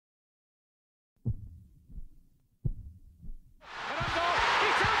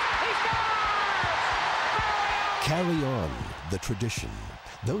Carry on the tradition.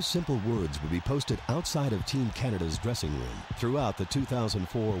 Those simple words would be posted outside of Team Canada's dressing room throughout the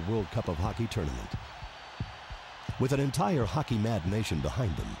 2004 World Cup of Hockey tournament. With an entire hockey-mad nation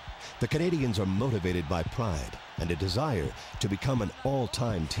behind them, the Canadians are motivated by pride and a desire to become an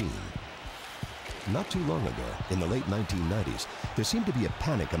all-time team. Not too long ago, in the late 1990s, there seemed to be a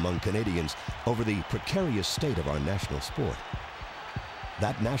panic among Canadians over the precarious state of our national sport.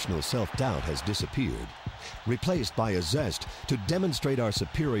 That national self-doubt has disappeared, replaced by a zest to demonstrate our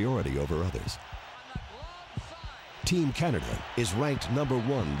superiority over others. Team Canada is ranked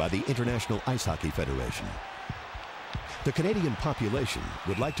 #1 by the International Ice Hockey Federation. The Canadian population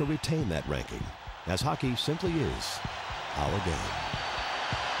would like to retain that ranking, as hockey simply is our game.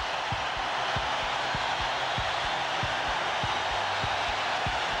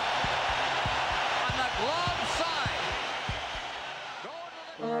 On the glove side.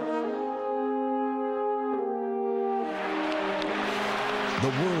 The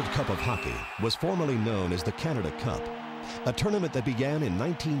World Cup of Hockey was formerly known as the Canada Cup, a tournament that began in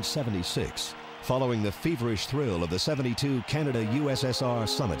 1976, following the feverish thrill of the '72 Canada-USSR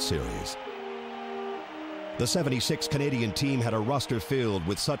Summit Series. The '76 Canadian team had a roster filled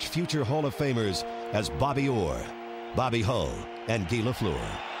with such future Hall of Famers as Bobby Orr, Bobby Hull, and Guy Lafleur.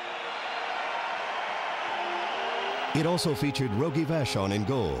 It also featured Rogie Vachon in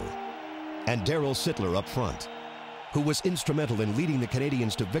goal and Daryl Sittler up front, who was instrumental in leading the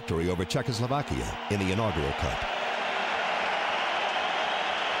Canadians to victory over Czechoslovakia in the inaugural Cup.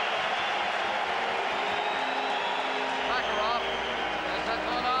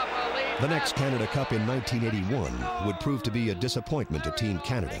 The next Canada Cup in 1981 would prove to be a disappointment to Team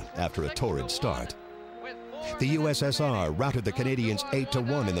Canada after a torrid start. The USSR routed the Canadians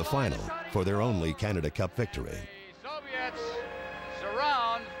 8-1 in the final for their only Canada Cup victory. The Soviets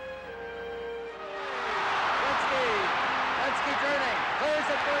surround. Gretzky turning, clears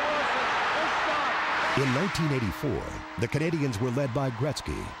it for Wilson. In 1984, the Canadians were led by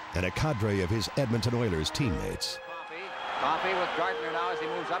Gretzky and a cadre of his Edmonton Oilers teammates. Coffee with Gardner now as he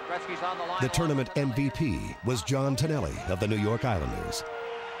moves up. Gretzky's on the line. The tournament MVP was John Tonelli of the New York Islanders.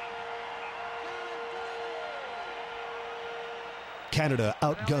 Canada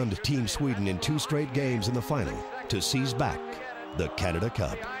outgunned Team Sweden in 2 straight games in the final to seize back the Canada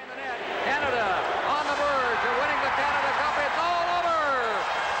Cup. Canada on the verge of winning the Canada Cup. It's all over.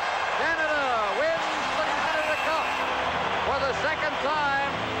 Canada wins the Canada Cup for the second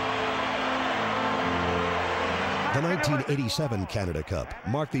time. The 1987 Canada Cup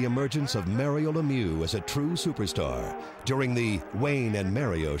marked the emergence of Mario Lemieux as a true superstar during the Wayne and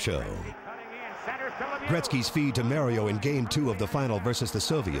Mario show. Gretzky's feed to Mario in Game 2 of the final versus the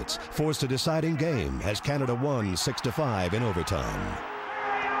Soviets forced a deciding game as Canada won 6-5 in overtime.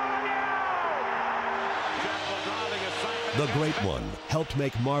 The Great One helped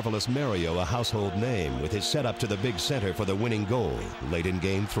make Marvelous Mario a household name with his setup to the big center for the winning goal late in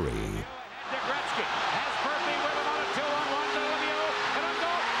Game 3.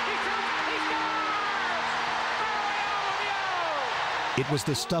 It was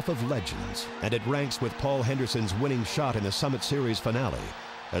the stuff of legends, and it ranks with Paul Henderson's winning shot in the Summit Series finale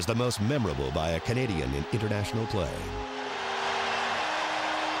as the most memorable by a Canadian in international play.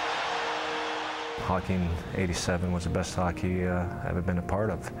 Hockey in '87 was the best hockey I've ever been a part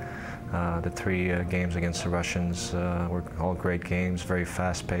of. The 3 games against the Russians were all great games, very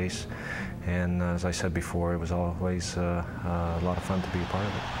fast pace, and as I said before, it was always a lot of fun to be a part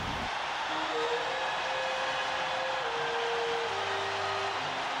of it.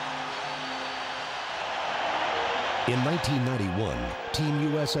 In 1991, Team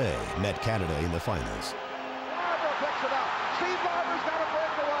USA met Canada in the finals. Larber picks it up. Steve Larber's got a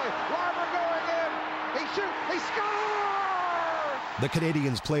breakaway. Larber going in. He shoots. He scores! The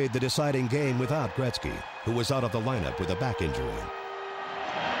Canadians played the deciding game without Gretzky, who was out of the lineup with a back injury.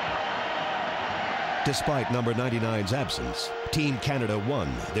 Despite number 99's absence, Team Canada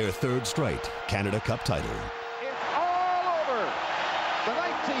won their 3rd straight Canada Cup title. It's all over. The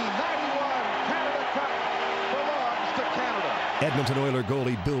 1991 Canada Cup belongs to Canada. Edmonton Oilers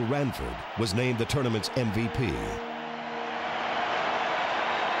goalie Bill Ranford was named the tournament's MVP.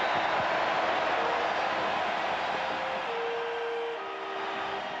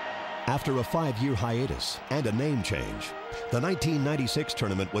 After a 5-year hiatus and a name change, the 1996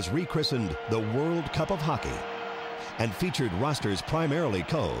 tournament was rechristened the World Cup of Hockey and featured rosters primarily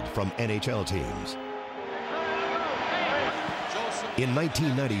culled from NHL teams. In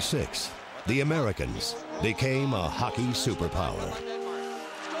 1996, the Americans became a hockey superpower.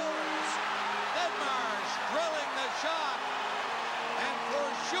 Denmark's drilling the shot, and for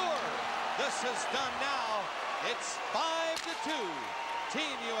sure, this is done now It's 5-2.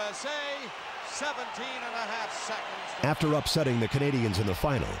 Team USA, 17.5 seconds. After upsetting the Canadians in the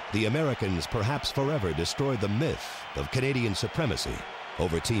final, the Americans perhaps forever destroyed the myth of Canadian supremacy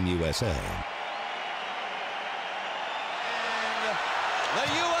over Team USA. And the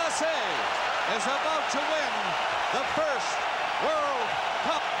USA is about to win the first World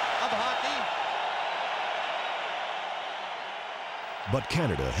Cup of Hockey. But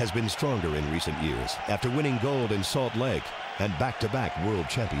Canada has been stronger in recent years after winning gold in Salt Lake and back-to-back world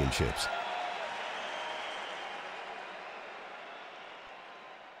championships.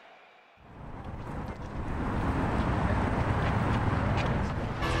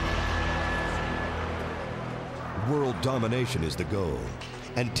 World domination is the goal,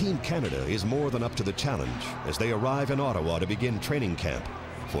 and Team Canada is more than up to the challenge as they arrive in Ottawa to begin training camp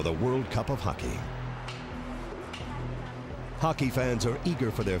for the World Cup of Hockey. Hockey fans are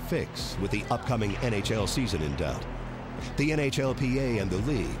eager for their fix with the upcoming NHL season in doubt. The NHLPA and the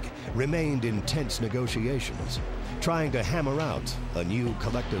league remained in tense negotiations, trying to hammer out a new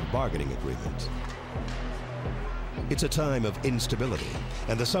collective bargaining agreement. It's a time of instability,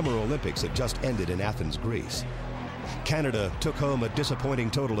 and the Summer Olympics have just ended in Athens, Greece. Canada took home a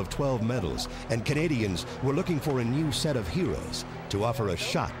disappointing total of 12 medals, and Canadians were looking for a new set of heroes to offer a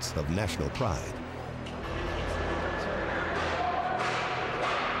shot of national pride.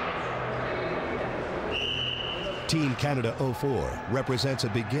 Team Canada 04 represents a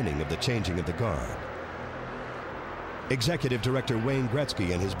beginning of the changing of the guard. Executive Director Wayne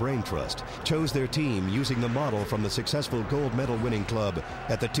Gretzky and his brain trust chose their team using the model from the successful gold medal winning club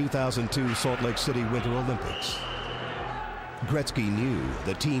at the 2002 Salt Lake City Winter Olympics. Gretzky knew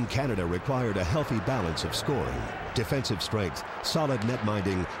that Team Canada required a healthy balance of scoring, defensive strength, solid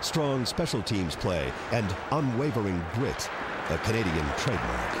net-minding, strong special teams play, and unwavering grit, a Canadian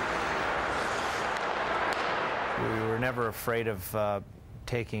trademark. We were never afraid of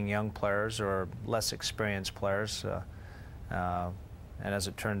taking young players or less experienced players, and as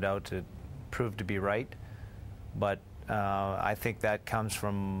it turned out, it proved to be right. But I think that comes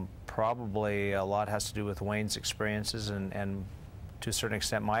from probably a lot has to do with Wayne's experiences and to a certain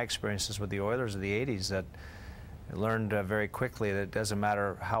extent my experiences with the Oilers of the 80s, that I learned very quickly that it doesn't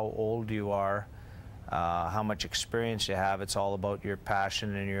matter how old you are, how much experience you have, it's all about your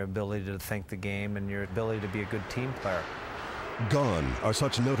passion and your ability to think the game and your ability to be a good team player. Gone are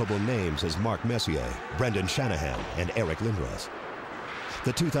such notable names as Mark Messier, Brendan Shanahan, and Eric Lindros.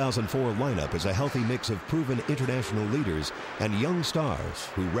 The 2004 lineup is a healthy mix of proven international leaders and young stars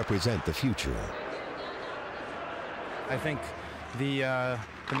who represent the future. I think the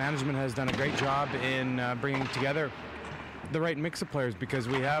management has done a great job in bringing together the right mix of players, because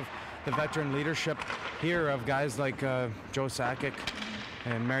we have the veteran leadership here of guys like Joe Sakic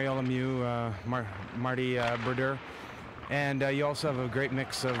and Mario Lemieux, Marty Brodeur, and you also have a great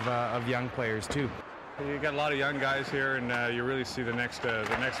mix of young players too. You got a lot of young guys here, and you really see the next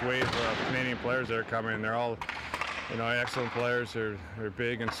wave of Canadian players that are coming. They're all, excellent players. They're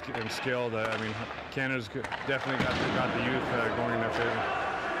big and skilled. I mean, Canada's definitely got the youth going in their favor.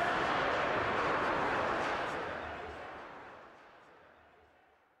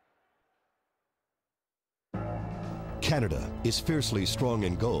 Canada is fiercely strong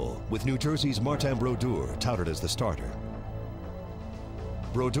in goal, with New Jersey's Martin Brodeur touted as the starter.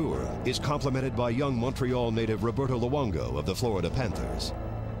 Brodeur is complemented by young Montreal native Roberto Luongo of the Florida Panthers.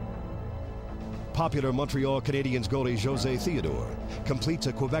 Popular Montreal Canadiens goalie José Theodore completes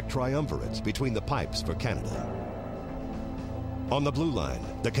a Quebec triumvirate between the pipes for Canada. On the blue line,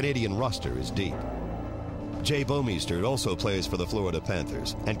 the Canadian roster is deep. Jay Bouwmeester also plays for the Florida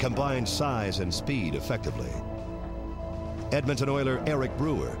Panthers and combines size and speed effectively. Edmonton Oiler Eric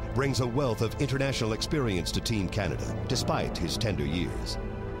Brewer brings a wealth of international experience to Team Canada, despite his tender years.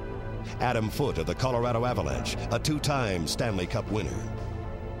 Adam Foote of the Colorado Avalanche, a two-time Stanley Cup winner.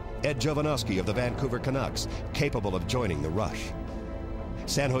 Ed Jovanovski of the Vancouver Canucks, capable of joining the rush.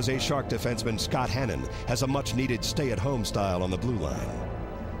 San Jose Shark defenseman Scott Hannon has a much-needed stay-at-home style on the blue line.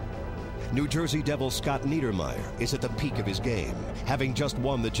 New Jersey Devils Scott Niedermayer is at the peak of his game, having just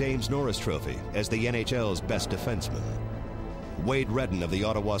won the James Norris Trophy as the NHL's best defenseman. Wade Redden of the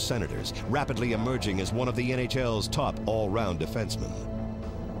Ottawa Senators, rapidly emerging as one of the NHL's top all-round defensemen.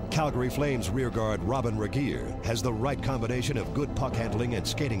 Calgary Flames rearguard Robin Regeer has the right combination of good puck handling and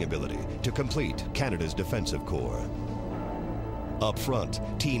skating ability to complete Canada's defensive core. Up front,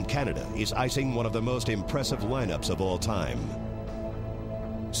 Team Canada is icing one of the most impressive lineups of all time.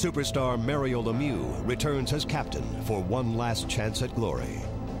 Superstar Mario Lemieux returns as captain for one last chance at glory.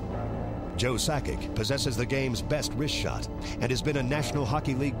 Joe Sakic possesses the game's best wrist shot and has been a National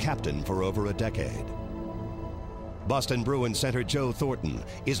Hockey League captain for over a decade. Boston Bruins center Joe Thornton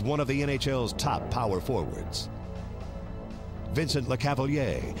is one of the NHL's top power forwards. Vincent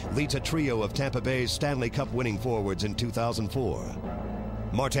Lecavalier leads a trio of Tampa Bay's Stanley Cup winning forwards in 2004.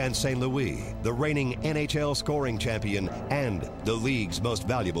 Martin St. Louis, the reigning NHL scoring champion and the league's most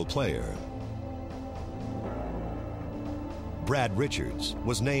valuable player. Brad Richards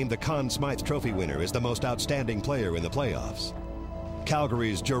was named the Conn Smythe Trophy winner as the most outstanding player in the playoffs.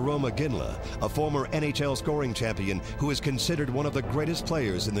 Calgary's Jarome Iginla, a former NHL scoring champion who is considered one of the greatest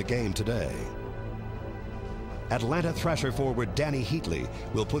players in the game today. Atlanta Thrasher forward Danny Heatley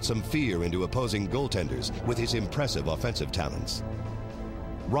will put some fear into opposing goaltenders with his impressive offensive talents.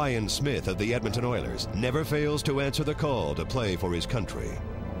 Ryan Smith of the Edmonton Oilers never fails to answer the call to play for his country.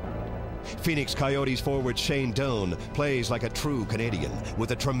 Phoenix Coyotes forward Shane Doan plays like a true Canadian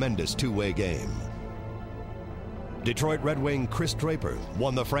with a tremendous two-way game. Detroit Red Wing Chris Draper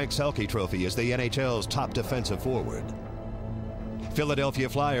won the Frank Selke Trophy as the NHL's top defensive forward. Philadelphia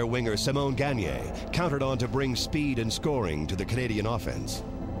Flyer winger Simone Gagne countered on to bring speed and scoring to the Canadian offense.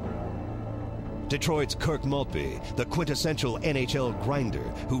 Detroit's Kirk Maltby, the quintessential NHL grinder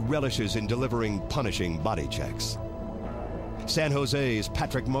who relishes in delivering punishing body checks. San Jose's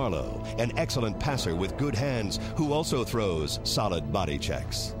Patrick Marleau, an excellent passer with good hands who also throws solid body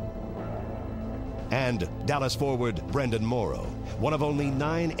checks. And Dallas forward Brendan Morrow, one of only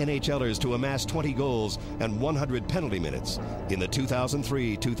 9 NHLers to amass 20 goals and 100 penalty minutes in the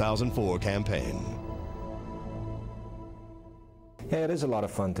 2003-2004 campaign. Yeah, it is a lot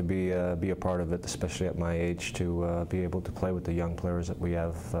of fun to be a part of it, especially at my age, to be able to play with the young players that we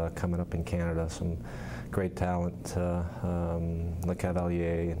have coming up in Canada. Some great talent, like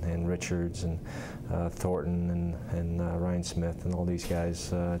Cavalier and Richards and Thornton and Ryan Smith and all these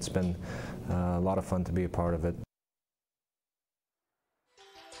guys. It's been a lot of fun to be a part of it.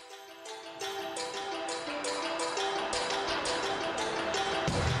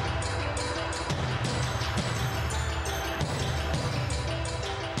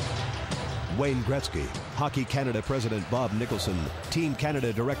 Wayne Gretzky, Hockey Canada President Bob Nicholson, Team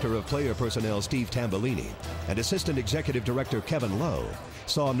Canada Director of Player Personnel Steve Tambellini, and Assistant Executive Director Kevin Lowe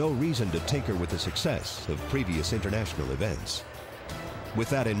saw no reason to tinker with the success of previous international events. With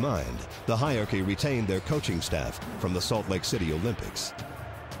that in mind, the hierarchy retained their coaching staff from the Salt Lake City Olympics.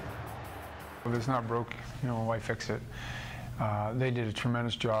 If it's not broke, why fix it? They did a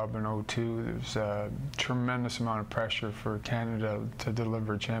tremendous job in 2002. There was a tremendous amount of pressure for Canada to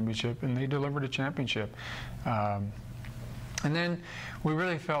deliver a championship, and they delivered a championship. And then we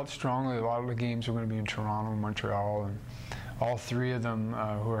really felt strongly a lot of the games were going to be in Toronto and Montreal, and all 3 of them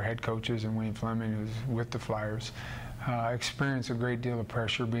who are head coaches, and Wayne Fleming, who's with the Flyers, experienced a great deal of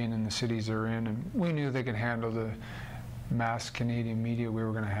pressure being in the cities they're in, and we knew they could handle the mass Canadian media we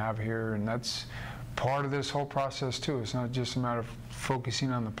were going to have here, and that's part of this whole process too. It's not just a matter of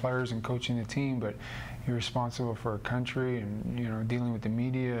focusing on the players and coaching the team, but you're responsible for a country and dealing with the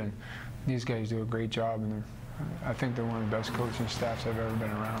media, and these guys do a great job, and I think they're one of the best coaching staffs I've ever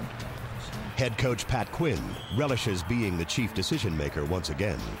been around. Head coach Pat Quinn relishes being the chief decision maker once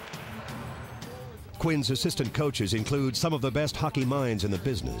again. Quinn's assistant coaches include some of the best hockey minds in the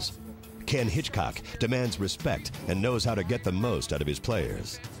business. Ken Hitchcock demands respect and knows how to get the most out of his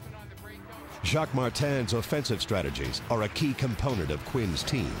players. Jacques Martin's offensive strategies are a key component of Quinn's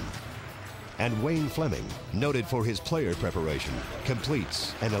team. And Wayne Fleming, noted for his player preparation,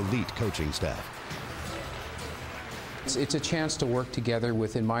 completes an elite coaching staff. It's a chance to work together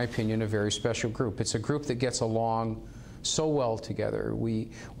with, in my opinion, a very special group. It's a group that gets along so well together.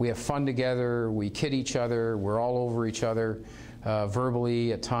 We have fun together, we kid each other, we're all over each other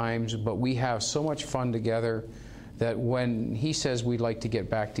verbally at times, but we have so much fun together that when he says we'd like to get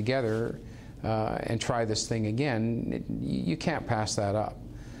back together and try this thing again, you can't pass that up.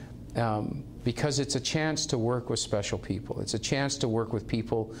 Because it's a chance to work with special people. It's a chance to work with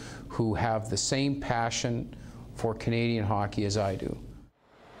people who have the same passion for Canadian hockey as I do.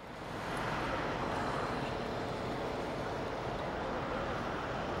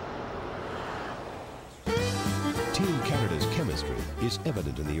 Team Canada's chemistry is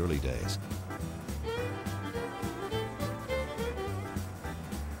evident in the early days.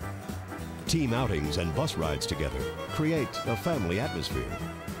 Team outings and bus rides together create a family atmosphere.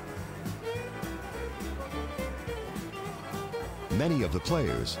 Many of the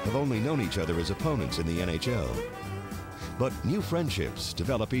players have only known each other as opponents in the NHL, but new friendships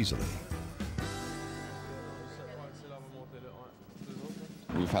develop easily.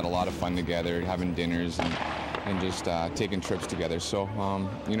 We've had a lot of fun together, having dinners and just taking trips together. So,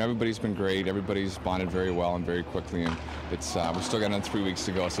 everybody's been great. Everybody's bonded very well and very quickly, and it's we're still got another 3 weeks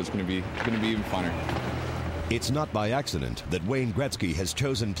to go, so it's going to be even funner. It's not by accident that Wayne Gretzky has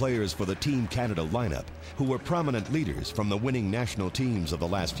chosen players for the Team Canada lineup who were prominent leaders from the winning national teams of the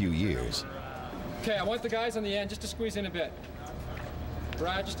last few years. Okay, I want the guys on the end just to squeeze in a bit.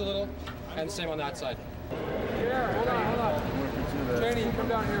 Brad, just a little, and the same on that side. Here, hold on. Kenny, you come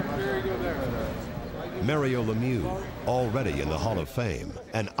down here. There you go there. Mario Lemieux, already in the Hall of Fame,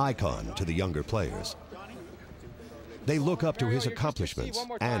 an icon to the younger players. They look up to his accomplishments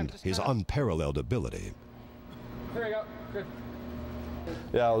and his unparalleled ability. Here we go. Good.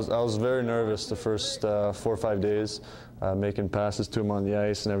 Yeah, I was very nervous the first 4 or 5 days, making passes to him on the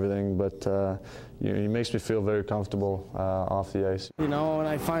ice and everything, but he makes me feel very comfortable off the ice. You know, when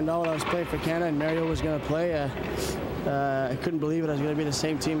I found out I was playing for Canada and Mario was going to play, I couldn't believe it. I was going to be the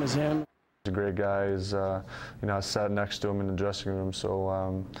same team as him. He's a great guy. You know, I sat next to him in the dressing room,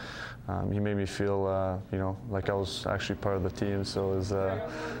 so he made me feel, you know, like I was actually part of the team, so it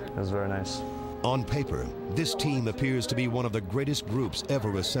was very nice. On paper, this team appears to be one of the greatest groups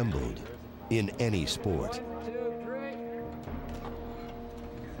ever assembled in any sport. 1, 2, 3.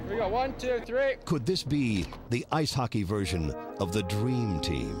 Here we go. 1, 2, 3. Could this be the ice hockey version of the Dream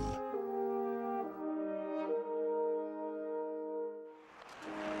Team?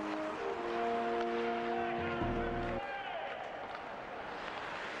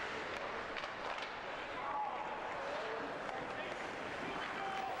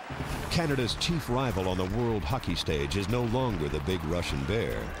 Canada's chief rival on the world hockey stage is no longer the big Russian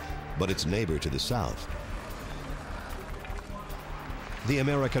bear, but its neighbor to the south. The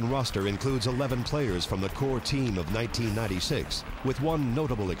American roster includes 11 players from the core team of 1996, with one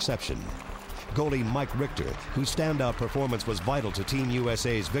notable exception. Goalie Mike Richter, whose standout performance was vital to Team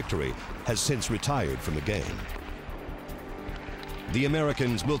USA's victory, has since retired from the game. The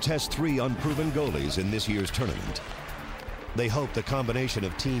Americans will test 3 unproven goalies in this year's tournament. They hope the combination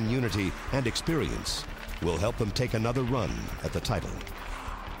of team unity and experience will help them take another run at the title.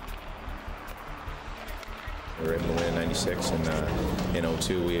 We were able to win in '96, and in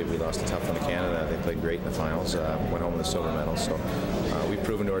 '02 we lost a tough one to Canada. They played great in the finals, went home with a silver medal. So we've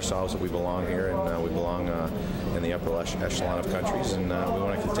proven to ourselves that we belong here, and we belong in the upper echelon of countries, and we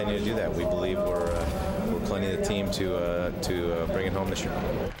want to continue to do that. We believe we're plenty of the team to bring it home this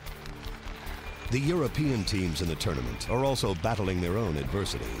year. The European teams in the tournament are also battling their own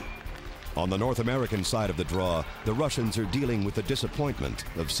adversity. On the North American side of the draw, the Russians are dealing with the disappointment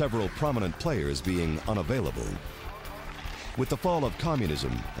of several prominent players being unavailable. With the fall of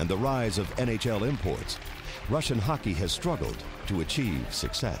communism and the rise of NHL imports, Russian hockey has struggled to achieve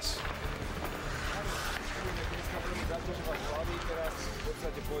success.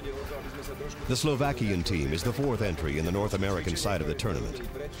 The Slovakian team is the 4th entry in the North American side of the tournament.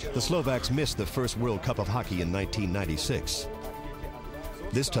 The Slovaks missed the first World Cup of Hockey in 1996.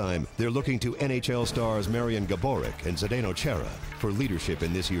 This time, they're looking to NHL stars Marian Gaborik and Zdeno Chara for leadership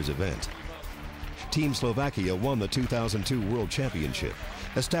in this year's event. Team Slovakia won the 2002 World Championship,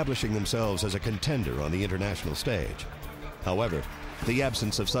 establishing themselves as a contender on the international stage. However, the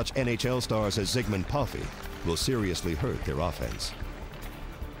absence of such NHL stars as Zygmunt Palffy will seriously hurt their offense.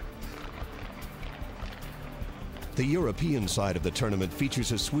 The European side of the tournament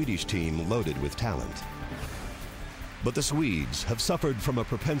features a Swedish team loaded with talent. But the Swedes have suffered from a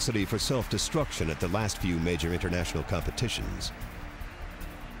propensity for self-destruction at the last few major international competitions.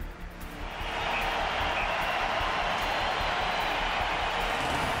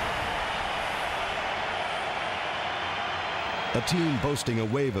 A team boasting a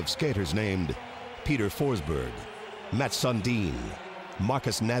wave of skaters named Peter Forsberg, Mats Sundin,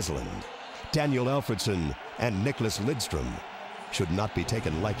 Marcus Naslund, Daniel Alfredsson, and Nicholas Lidstrom should not be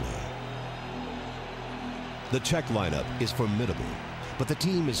taken lightly. The Czech lineup is formidable, but the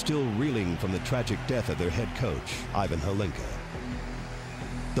team is still reeling from the tragic death of their head coach, Ivan Hlinka.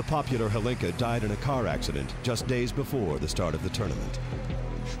 The popular Hlinka died in a car accident just days before the start of the tournament.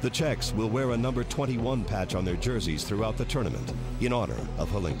 The Czechs will wear a number 21 patch on their jerseys throughout the tournament in honor of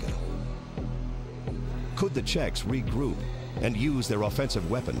Hlinka. Could the Czechs regroup and use their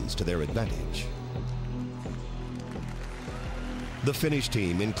offensive weapons to their advantage? The Finnish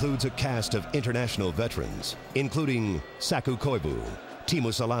team includes a cast of international veterans, including Saku Koivu,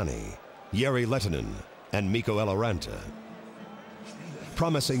 Teemu Selanne, Jari Lehtinen, and Mikko Eloranta.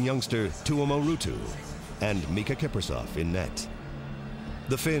 Promising youngster Tuomo Ruutu and Mika Kiprusoff in net.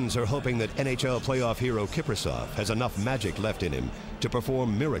 The Finns are hoping that NHL playoff hero Kiprusoff has enough magic left in him to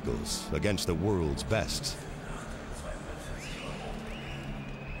perform miracles against the world's best.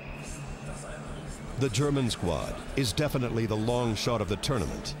 The German squad is definitely the long shot of the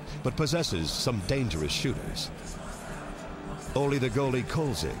tournament, but possesses some dangerous shooters. Only the goalie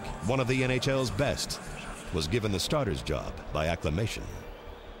Kolzig, one of the NHL's best, was given the starter's job by acclamation.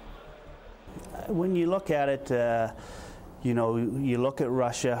 When you look at it, you know, you look at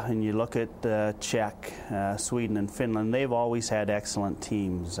Russia and you look at Czech, Sweden and Finland, they've always had excellent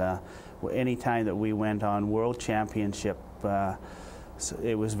teams. Any time that we went on World Championship,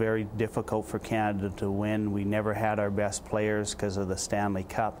 it was very difficult for Canada to win. We never had our best players because of the Stanley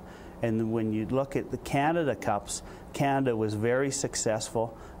Cup. And when you look at the Canada Cups, Canada was very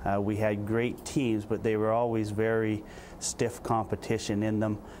successful. We had great teams, but they were always very stiff competition in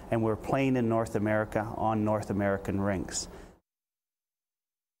them. And we're playing in North America on North American rinks.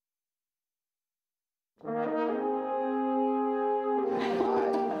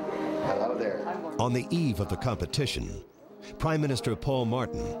 Hello there. On the eve of the competition, Prime Minister Paul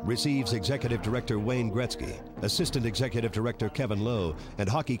Martin receives Executive Director Wayne Gretzky, Assistant Executive Director Kevin Lowe, and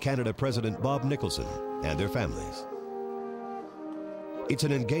Hockey Canada President Bob Nicholson and their families. It's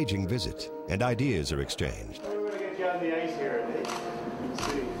an engaging visit, and ideas are exchanged. We're going to get you on the ice here, eh?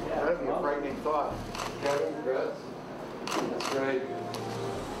 That'd be a frightening thought. Kevin, congrats. That's great.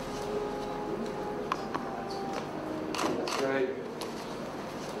 That's great.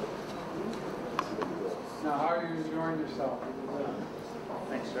 Now, how are you enjoying yourself?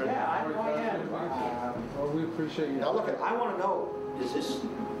 Thanks, sir. Yeah, I am. Well, we appreciate you. Now, look, I want to know,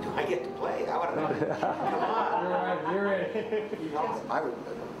 do I get to play? I want to know. Come on. You're in.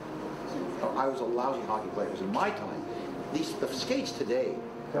 I was a lousy hockey player. It was in my time. The skates today.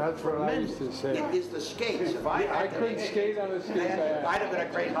 That's what I used to say. It is the skates. I couldn't skate on the skates. I'd have been a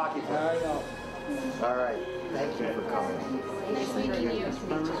great hockey player. I know. All right. Thank you for coming. Nice meeting you.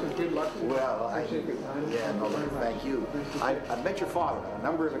 Good luck. Well, yeah, no, thank you. I met your father on a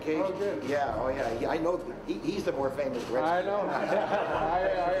number of occasions. Oh, good. Yeah, oh yeah. I know he's the more famous Gretzky. I know.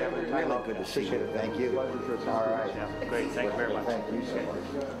 I Really good to see you. Thank you. All right. Yeah, great. Thank you very much. Thank you so much.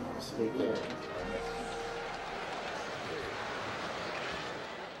 Take care.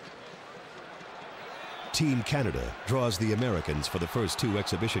 Team Canada draws the Americans for the first two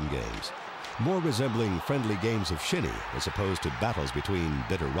exhibition games, more resembling friendly games of shinny as opposed to battles between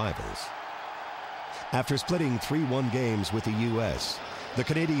bitter rivals. After splitting 3-1 games with the U.S., the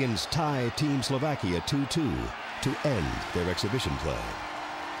Canadians tie Team Slovakia 2-2 to end their exhibition play.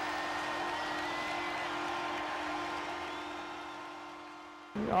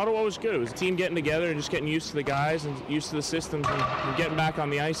 Ottawa was good. It was a team getting together and just getting used to the guys and used to the systems and getting back on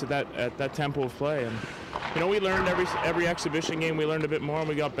the ice at that tempo of play. And you know, we learned every exhibition game. We learned a bit more and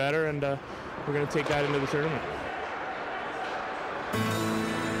we got better. And we're going to take that into the tournament.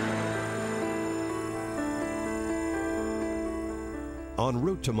 En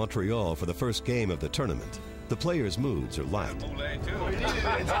route to Montreal for the first game of the tournament, the players' moods are light. Still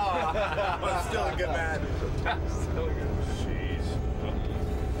a good man. Still a good. Jeez.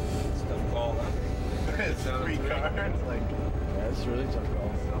 It's a tough call. It's 3 cards. Yeah, it's really tough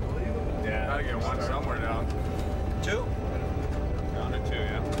call. It's unbelievable. Yeah. Gotta get one somewhere down. 2? Down to 2,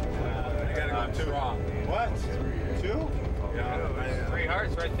 yeah. You gotta go 2. Wrong. What? 2? Yeah. 3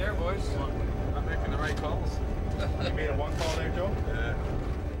 hearts right there, boys. I'm making the right calls. You made a 1 call there, Joe? Yeah.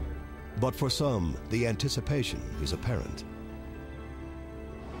 But for some, the anticipation is apparent.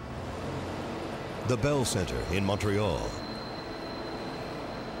 The Bell Center in Montreal.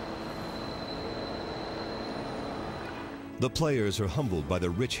 The players are humbled by the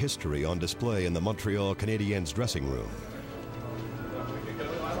rich history on display in the Montreal Canadiens dressing room.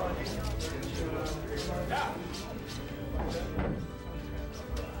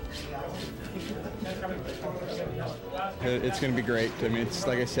 It's going to be great. I mean, it's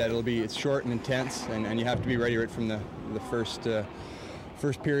like I said, it's short and intense, and you have to be ready right from the first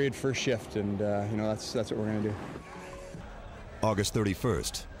period, first shift, and you know, that's what we're going to do. August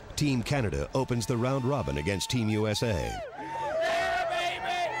 31st, Team Canada opens the round robin against Team USA.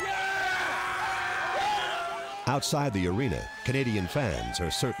 Outside the arena, Canadian fans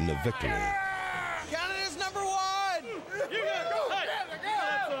are certain of victory. Canada's number 1! You gotta go!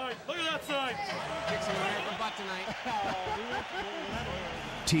 Look at that side! Kick some air from butt tonight.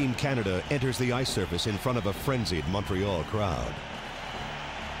 Team Canada enters the ice surface in front of a frenzied Montreal crowd.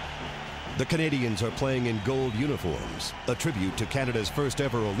 The Canadians are playing in gold uniforms, a tribute to Canada's first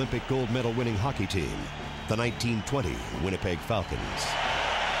ever Olympic gold medal winning hockey team, the 1920 Winnipeg Falcons.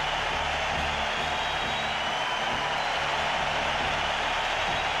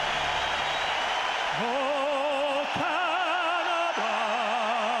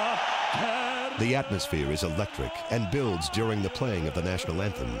 The atmosphere is electric and builds during the playing of the national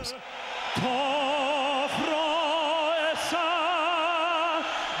anthems.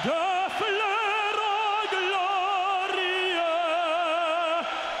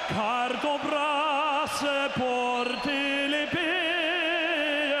 porter les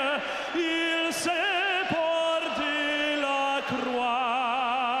pays, il sait porter la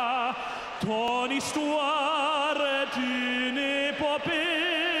croix. Ton histoire est une épopée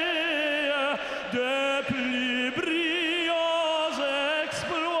de plus brillants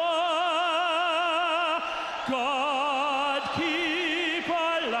exploits. God keep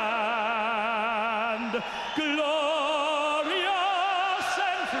our land glorious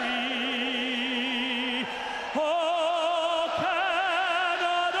and free. Oh,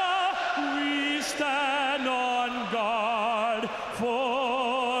 Canada, we stand on guard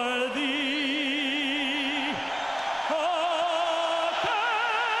for thee. Oh,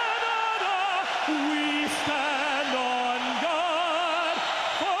 Canada, we stand on guard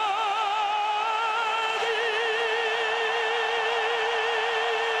for thee.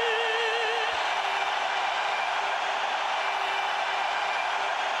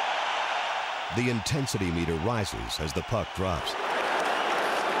 The intensity meter rises as the puck drops.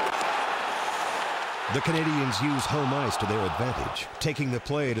 The Canadians use home ice to their advantage, taking the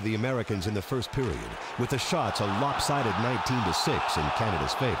play to the Americans in the first period, with the shots a lopsided 19-6 in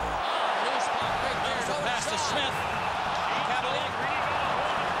Canada's favor. There's a pass to Smith.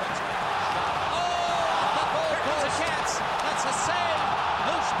 Oh, the chance. That's a save.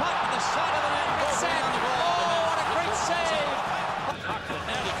 Loose puck to the side of the net. Good save. Oh, what a great save.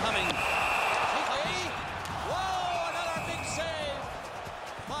 Now coming. Whoa, another big save.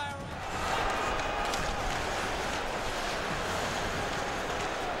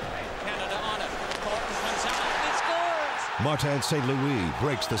 Canada on it. Thornton comes out and scores. Martin St. Louis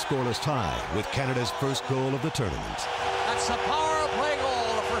breaks the scoreless tie with Canada's first goal of the tournament. That's the power play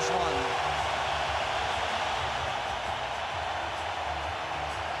goal, the first one.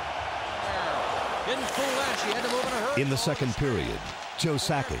 Didn't fool that. She had to move in a hurry. In the second period, Joe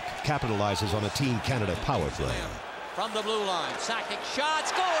Sakic capitalizes on a Team Canada power play. From the blue line, Sakic shot,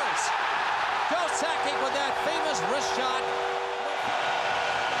 scores! Joe Sakic with that famous wrist shot.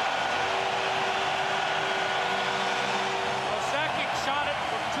 Well, Sakic shot it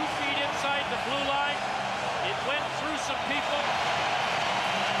from 2 feet inside the blue line. It went through some people.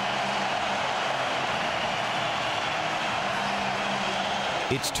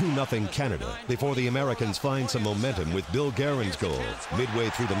 It's 2-0 Canada before the Americans find some momentum with Bill Guerin's goal midway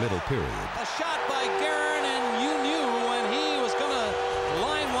through the middle period. A shot by Guerin, and you knew when he was going to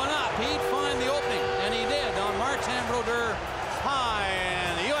line one up, he'd find the opening, and he did on Martin Brodeur high,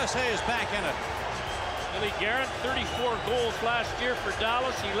 and the USA is back in it. Billy Guerin, 34 goals last year for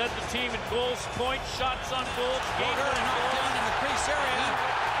Dallas. He led the team in goals, points, shots on goals. Brodeur knocked down in the crease area.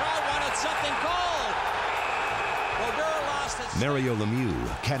 Crowd wanted something called. Brodeur lost his... Mario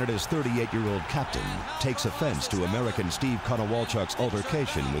Lemieux, Canada's 38-year-old captain, takes offense to American Steve Konowalchuk's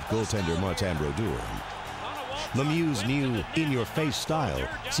altercation with goaltender Martin Brodeur. Lemieux's new in-your-face style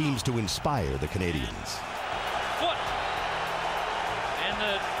seems to inspire the Canadians. Foot. And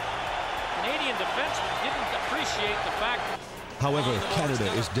the Canadian defenseman didn't appreciate the fact that... However,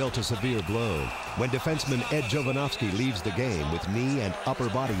 Canada is dealt a severe blow when defenseman Ed Jovanovski leaves the game with knee and upper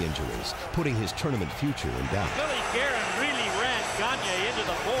body injuries, putting his tournament future in doubt. Billy Guerin really ran Gagne into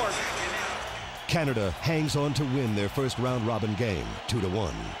the board. Canada hangs on to win their first round-robin game, 2-1.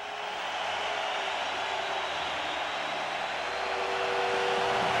 Well,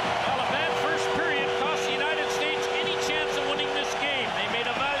 a bad first period cost the United States any chance of winning this game. They made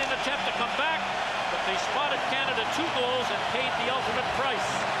a valiant attempt to come back, but they spotted Canada 2 goals and paid the ultimate price.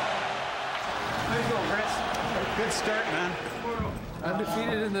 There you go, Chris. Good start, man.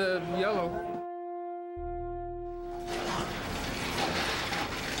 Undefeated in the yellow.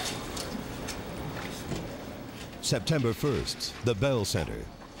 September 1st, the Bell Center.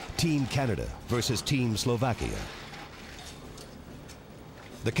 Team Canada versus Team Slovakia.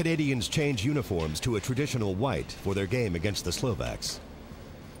 The Canadians change uniforms to a traditional white for their game against the Slovaks.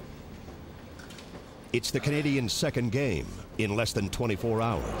 It's the Canadians' second game in less than 24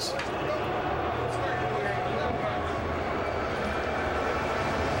 hours.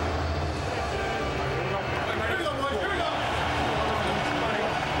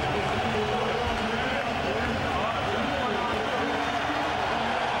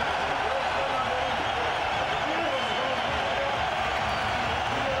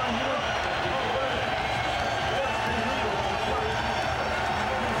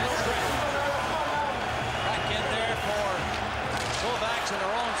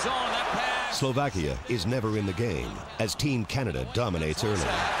 Slovakia is never in the game as Team Canada dominates early.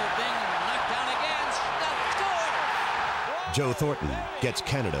 Joe Thornton gets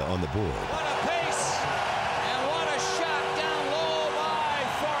Canada on the board. What a pace, and what a shot down low by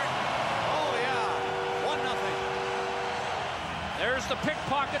Thornton. Oh yeah, 1-0. There's the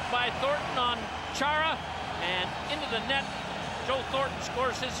pickpocket by Thornton on Chara, and into the net. Joe Thornton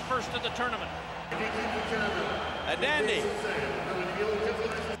scores his first of the tournament. A dandy. And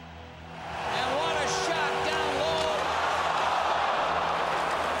what a shot down low.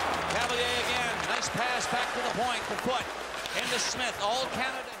 Cavalier again. Nice pass back to the point, the foot. Into Smith, all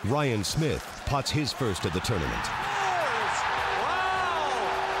Canada. Ryan Smith pots his first of the tournament. Wow!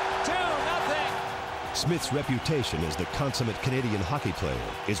 2-0. Smith's reputation as the consummate Canadian hockey player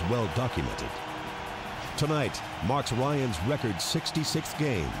is well documented. Tonight marks Ryan's record 66th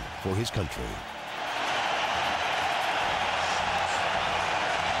game for his country.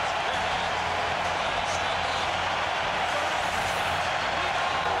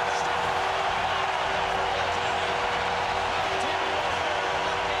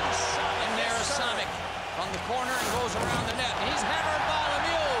 From the corner and goes around the net. He's hammered by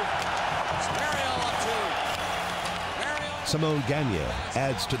Lemieux. It's Mariel up to. Mariel. Simone Gagne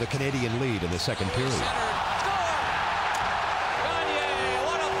adds to the Canadian lead in the second period. Gagne,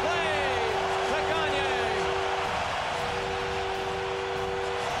 what a play to Gagne.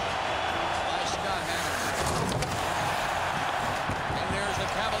 By Scott Hannon. And there's the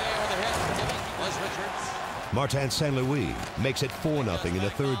Cavalier with a hit. Was Richards. Martin St. Louis makes it 4-0 in the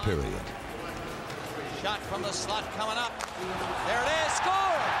third period. Shot from the slot coming up. There it is. Score!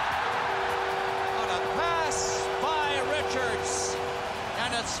 On a pass by Richards.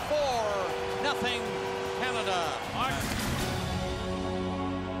 And it's 4-0 Canada.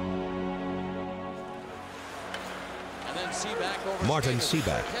 And then Seaback over. Martin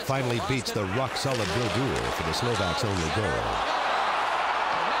Seaback finally beats the rock-solid Brodeur for the Slovaks' only goal.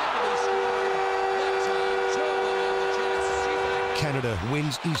 Canada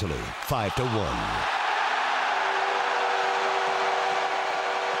wins easily, 5-1.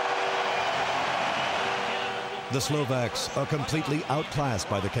 The Slovaks are completely outclassed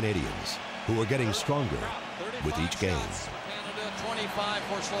by the Canadians, who are getting stronger with each game. Canada 25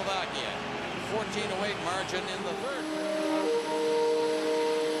 for Slovakia. 14-8 margin in the third.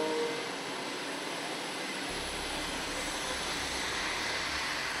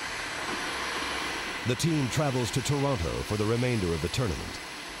 The team travels to Toronto for the remainder of the tournament.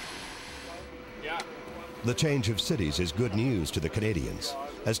 The change of cities is good news to the Canadians,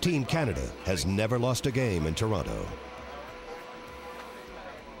 as Team Canada has never lost a game in Toronto.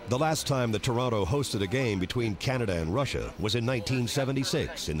 The last time that Toronto hosted a game between Canada and Russia was in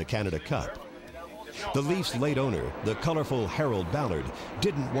 1976 in the Canada Cup. The Leafs' late owner, the colorful Harold Ballard,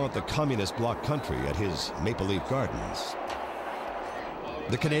 didn't want the communist bloc country at his Maple Leaf Gardens.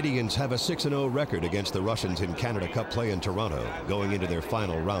 The Canadians have a 6-0 record against the Russians in Canada Cup play in Toronto, going into their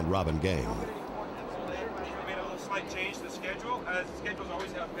final round-robin game. Change the schedule. The schedules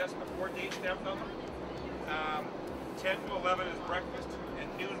always have best before date stamped on them. 10 to 11 is breakfast, and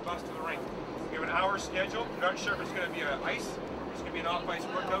noon bus to the rink. We have an hour schedule. We're not sure if it's going to be an ice, it's going to be an off-ice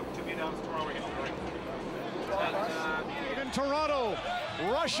workout to be announced tomorrow when we get to the rink. In Toronto,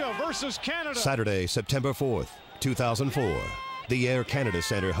 Russia versus Canada. Saturday, September 4th, 2004. The Air Canada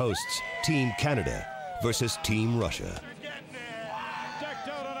Centre hosts Team Canada versus Team Russia.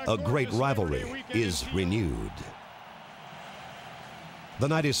 A great rivalry is renewed. The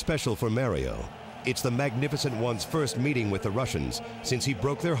night is special for Mario. It's the Magnificent One's first meeting with the Russians since he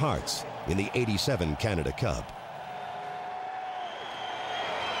broke their hearts in the '87 Canada Cup.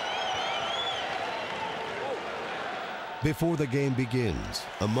 Before the game begins,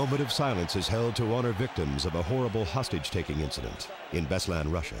 a moment of silence is held to honor victims of a horrible hostage-taking incident in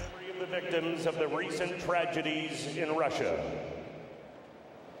Beslan, Russia. The victims of the recent tragedies in Russia.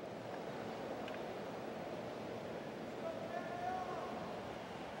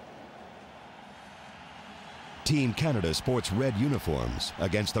 Team Canada sports red uniforms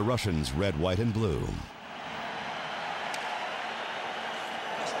against the Russians' red, white, and blue.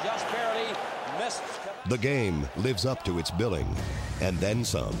 Just barely missed. The game lives up to its billing, and then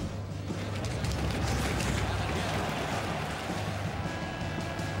some.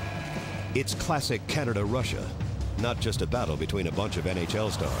 It's classic Canada-Russia, not just a battle between a bunch of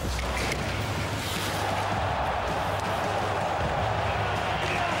NHL stars.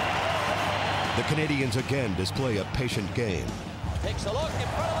 The Canadians again display a patient game, Takes a look in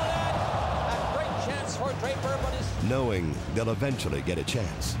front of the net. A great chance for Draper, but is knowing they'll eventually get a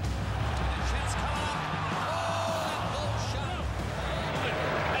chance.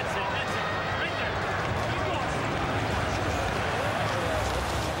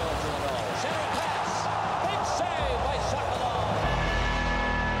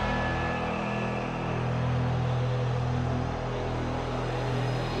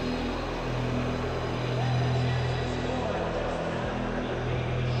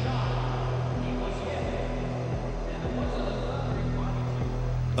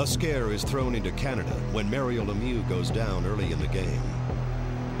 A scare is thrown into Canada when Mario Lemieux goes down early in the game.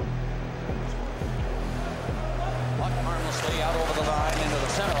 Puck harmlessly out over the line into the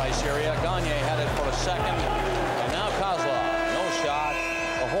center ice area. Gagne had it for a second. And now Kozlov. No shot.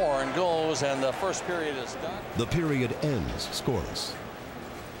 The horn goes and the first period is done. The period ends scoreless.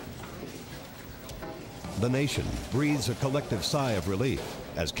 The nation breathes a collective sigh of relief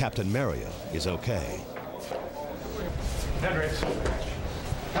as Captain Mario is okay. Hendricks.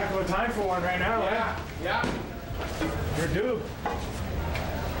 Heck of a time for one right now. Yeah. You're due.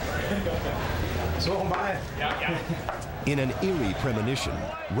 So am I. Yeah. In an eerie premonition,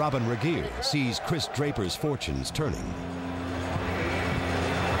 Robin Regeer sees Chris Draper's fortunes turning.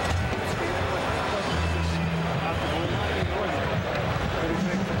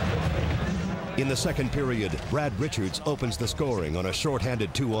 In the second period, Brad Richards opens the scoring on a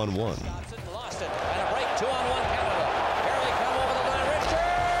shorthanded 2-on-1. Lost it. And a break. 2-on-1 Canada. Here they come over the line.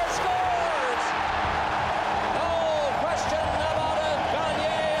 Richards scores! No question about it. Gagne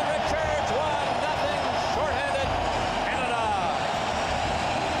and Richards 1-0. Shorthanded Canada.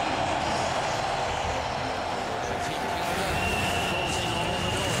 Closing all in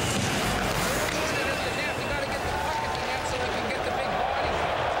the door. You got to get the puck at the net so we can get the big body.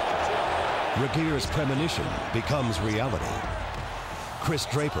 Regeer's premonition becomes reality. Chris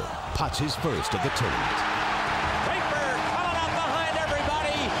Draper pots his first of the tournament. Draper coming up behind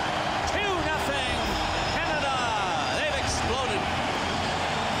everybody. 2-0 Canada. They've exploded.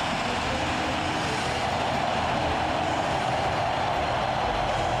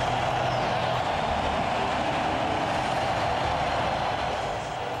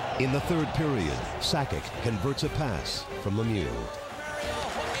 In the third period, Sakic converts a pass from Lemieux.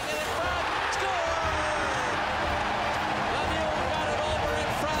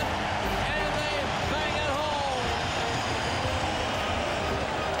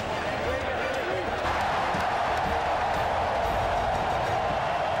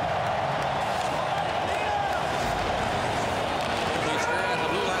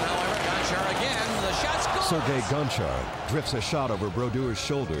 Sergei Gonchar drifts a shot over Brodeur's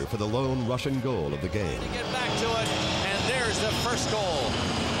shoulder for the lone Russian goal of the game. Get back to it, and there's the first goal.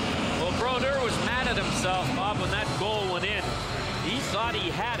 Well, Brodeur was mad at himself, Bob, when that goal went in. He thought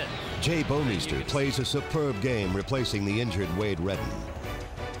he had it. Jay Bouwmeester plays a superb game, replacing the injured Wade Redden.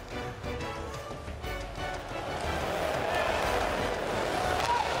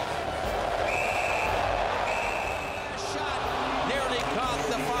 Shot nearly caught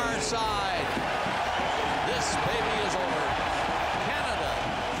the far side. This baby is over. Canada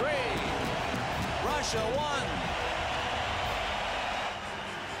 3, Russia 1.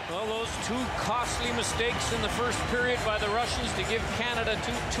 Well, those two costly mistakes in the first period by the Russians to give Canada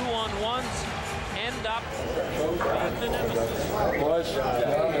two 2-on-1s end up being the nemesis.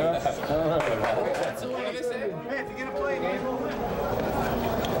 So what do they say? Hey, if you're gonna play,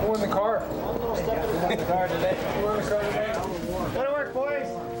 we're in the car. We're in the car today. Gotta work, boys.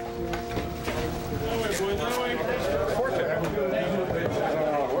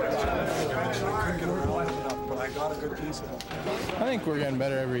 I think we're getting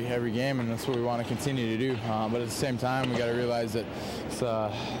better every game, and that's what we want to continue to do. But at the same time, we got to realize that it's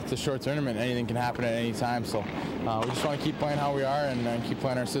a short tournament. Anything can happen at any time. So we just want to keep playing how we are and keep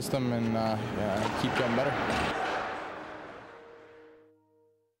playing our system and keep getting better.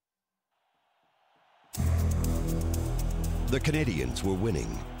 The Canadians were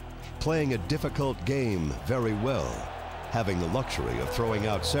winning, playing a difficult game very well, having the luxury of throwing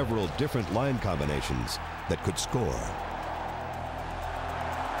out several different line combinations that could score.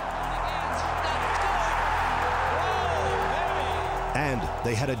 And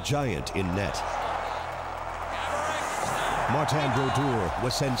they had a giant in net. Martin Brodeur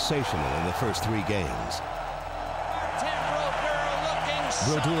was sensational in the first 3 games.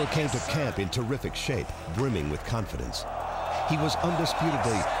 Brodeur came to camp in terrific shape, brimming with confidence. He was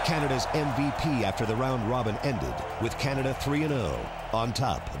undisputedly Canada's MVP after the round robin ended, with Canada 3-0 on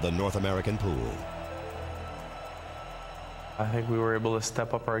top of the North American pool. I think we were able to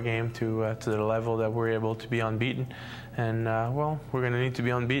step up our game to the level that we're able to be unbeaten. And, well, we're going to need to be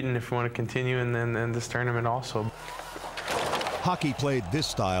unbeaten if we want to continue in this tournament also. Hockey played this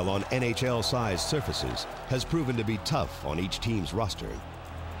style on NHL-sized surfaces has proven to be tough on each team's roster.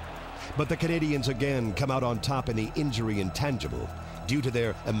 But the Canadians again come out on top in the injury intangible due to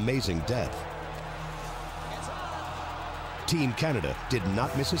their amazing depth. Team Canada did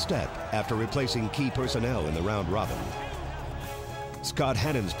not miss a step after replacing key personnel in the round robin. Scott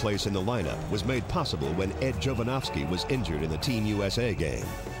Hannon's place in the lineup was made possible when Ed Jovanovski was injured in the Team USA game.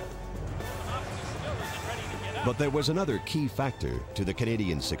 But there was another key factor to the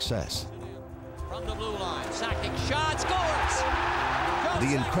Canadian success. From the blue line, sacking shot, scores!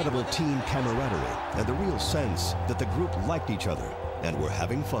 The incredible team camaraderie and the real sense that the group liked each other and were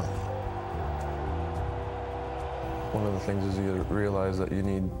having fun. One of the things is you realize that you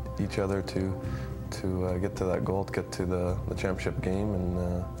need each other to get to that goal, to get to the championship game,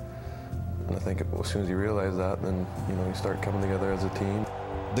 and I think as soon as you realize that, then you start coming together as a team.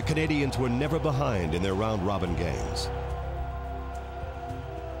 The Canadians were never behind in their round-robin games.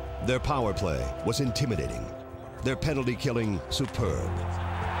 Their power play was intimidating. Their penalty killing superb.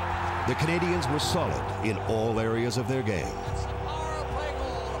 The Canadians were solid in all areas of their game.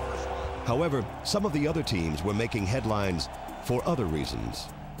 However, some of the other teams were making headlines for other reasons.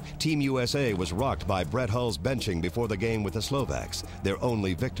 Team USA was rocked by Brett Hull's benching before the game with the Slovaks, their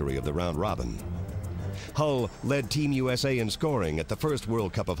only victory of the round robin. Hull led Team USA in scoring at the first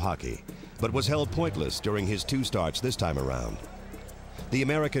World Cup of Hockey, but was held pointless during his 2 starts this time around. The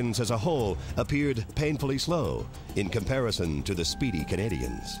Americans as a whole appeared painfully slow in comparison to the speedy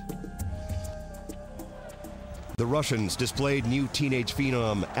Canadians. The Russians displayed new teenage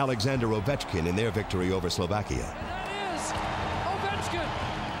phenom Alexander Ovechkin in their victory over Slovakia. That is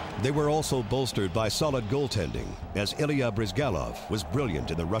Ovechkin! They were also bolstered by solid goaltending, as Ilya Bryzgalov was brilliant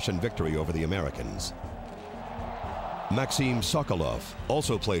in the Russian victory over the Americans. Maxim Sokolov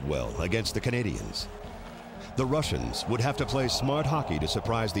also played well against the Canadians. The Russians would have to play smart hockey to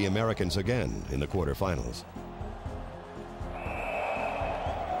surprise the Americans again in the quarterfinals.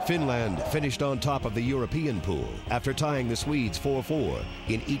 Finland finished on top of the European pool after tying the Swedes 4-4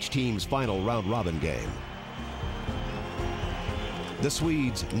 in each team's final round-robin game. The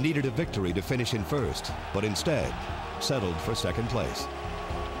Swedes needed a victory to finish in first, but instead settled for second place.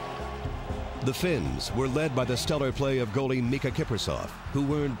 The Finns were led by the stellar play of goalie Mika Kiprusoff,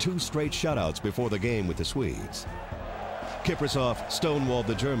 who earned 2 straight shutouts before the game with the Swedes. Kiprusoff stonewalled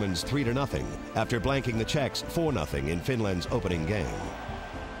the Germans 3-0 after blanking the Czechs 4-0 in Finland's opening game.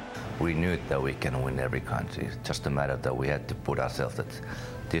 We knew that we can win every country. It's just a matter that we had to put ourselves that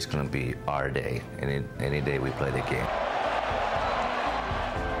this is going to be our day, and any day we play the game.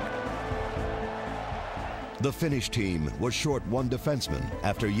 The Finnish team was short 1 defenseman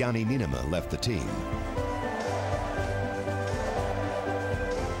after Jani Niinema left the team.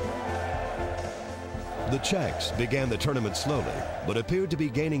 The Czechs began the tournament slowly, but appeared to be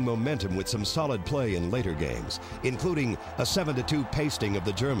gaining momentum with some solid play in later games, including a 7-2 pasting of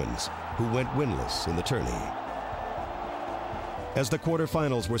the Germans, who went winless in the tourney. As the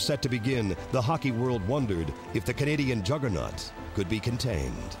quarterfinals were set to begin, the hockey world wondered if the Canadian juggernaut could be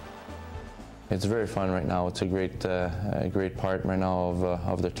contained. It's very fun right now. It's a great part right now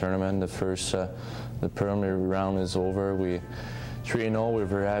of the tournament. The preliminary round is over. We 3-0. We're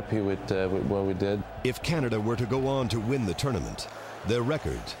very happy with what we did. If Canada were to go on to win the tournament, their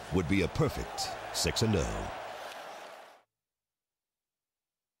record would be a perfect 6-0.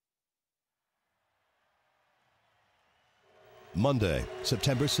 Monday,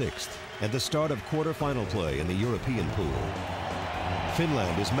 September 6th, and the start of quarterfinal play in the European pool.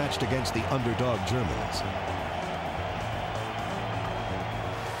 Finland is matched against the underdog Germans.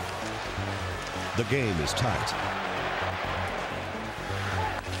 The game is tight.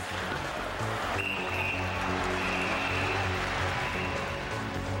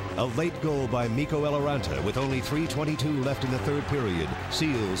 A late goal by Mikko Eloranta with only 3:22 left in the third period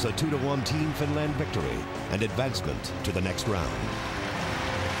seals a 2-1 Team Finland victory and advancement to the next round.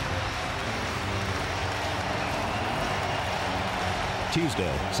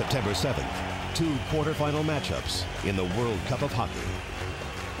 Tuesday, September 7th, 2 quarterfinal matchups in the World Cup of Hockey.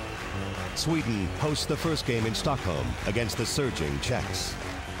 Sweden hosts the first game in Stockholm against the surging Czechs.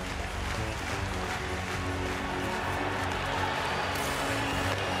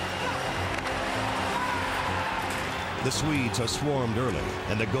 The Swedes are swarmed early,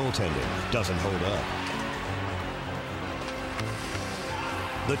 and the goaltending doesn't hold up.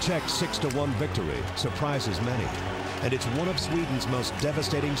 The Czech 6-1 victory surprises many, and it's one of Sweden's most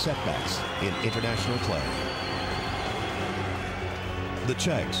devastating setbacks in international play. The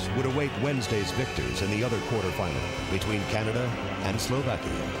Czechs would await Wednesday's victors in the other quarterfinal between Canada and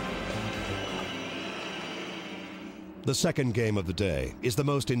Slovakia. The second game of the day is the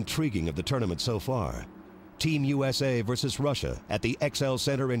most intriguing of the tournament so far. Team USA versus Russia at the XL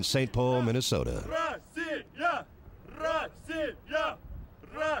Center in St. Paul, Minnesota. Russia! Russia!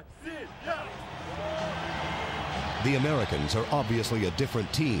 Russia! The Americans are obviously a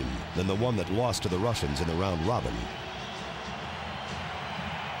different team than the one that lost to the Russians in the round robin.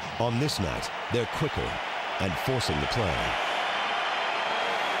 On this night, they're quicker and forcing the play.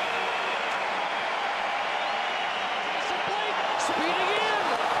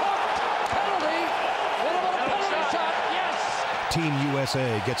 Team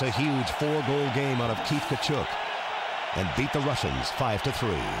USA gets a huge 4-goal game out of Keith Tkachuk and beat the Russians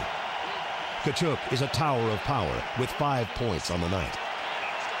 5-3. Tkachuk is a tower of power with 5 points on the night.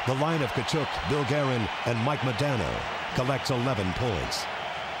 The line of Tkachuk, Bill Guerin, and Mike Modano collects 11 points.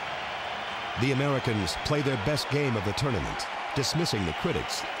 The Americans play their best game of the tournament, dismissing the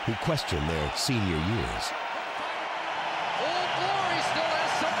critics who question their senior years. Old Glory still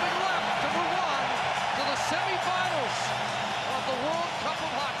has something left to move on to the semifinals of the World Cup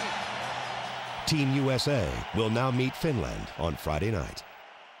of Hockey. Team USA will now meet Finland on Friday night.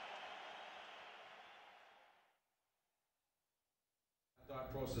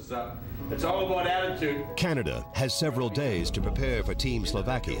 It's all about attitude. Canada has several days to prepare for Team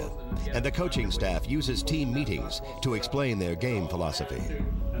Slovakia, and the coaching staff uses team meetings to explain their game philosophy.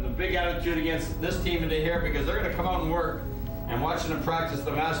 And the big attitude against this team today here, because they're going to come out and work, and watching them practice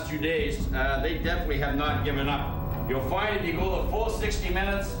the last 2 days, they definitely have not given up. You'll find if you go the full 60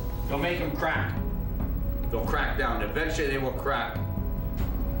 minutes, they'll make them crack. They'll crack down. Eventually they will crack.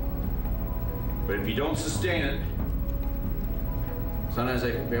 But if you don't sustain it, sometimes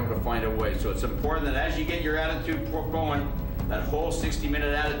they can be able to find a way. So it's important that as you get your attitude going, that whole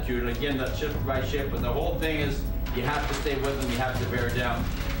 60-minute attitude, and again, that shift by shift, but the whole thing is you have to stay with them, you have to bear down.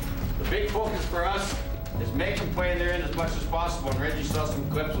 The big focus for us is make them play in their end as much as possible. And Reggie saw some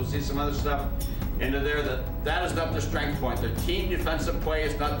clips, we'll see some other stuff into there, that is not their strength point. Their team defensive play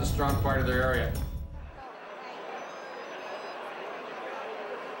is not the strong part of their area.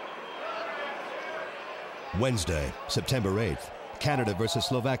 Wednesday, September 8th, Canada versus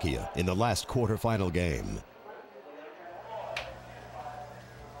Slovakia in the last quarterfinal game.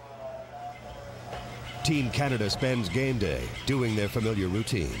 Team Canada spends game day doing their familiar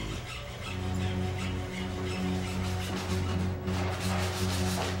routine.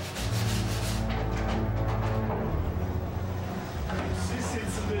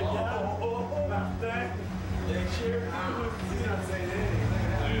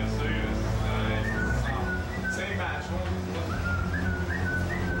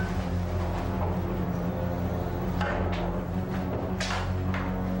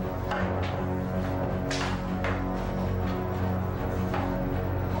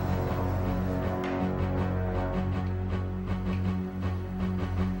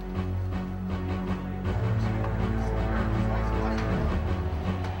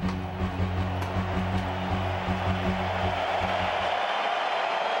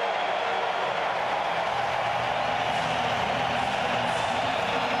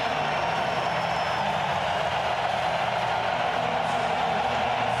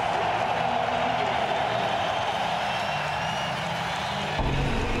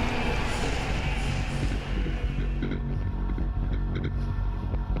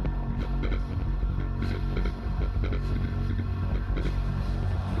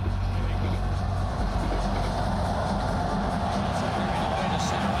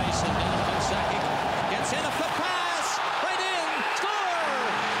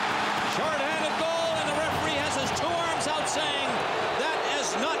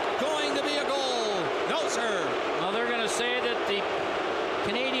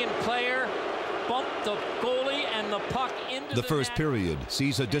 The first period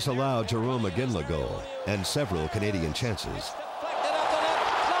sees a disallowed Jerome McGinley goal and several Canadian chances.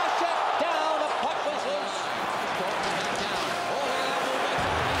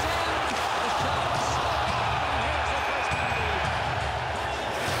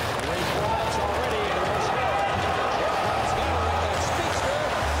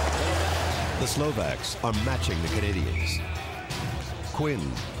 The Slovaks are matching the Canadians. Quinn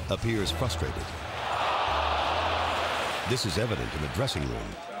appears frustrated. This is evident in the dressing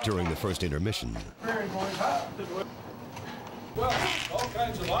room during the first intermission. Well, all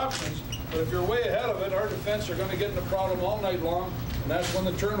kinds of options, but if you're way ahead of it, our defense are going to get in a problem all night long, and that's when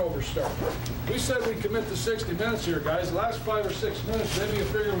the turnovers start. We said we'd commit to 60 minutes here, guys. The last 5 or 6 minutes, maybe you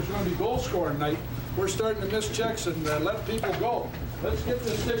figure it was going to be goal-scoring night. We're starting to miss checks and let people go. Let's get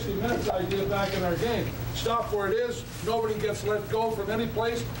this 60 minutes idea back in our game. Stop where it is. Nobody gets let go from any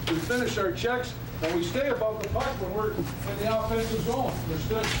place. We finish our checks, and we stay above the puck when we're in the offensive zone.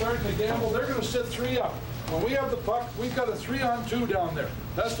 We're starting to gamble. They're going to sit 3 up. When we have the puck, we've got a 3-on-2 down there.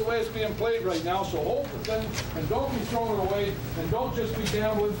 That's the way it's being played right now. So hold the thing and don't be throwing it away, and don't just be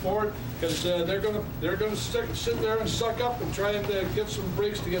gambling for it, because they're going to sit there and suck up and try and get some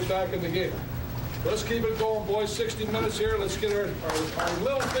breaks to get back in the game. Let's keep it going, boys. 60 minutes here. Let's get our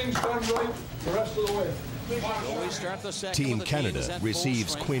little things done right the rest of the way. Team Canada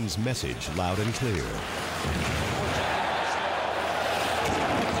receives Quinn's message loud and clear.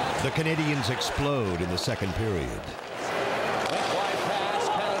 The Canadians explode in the second period.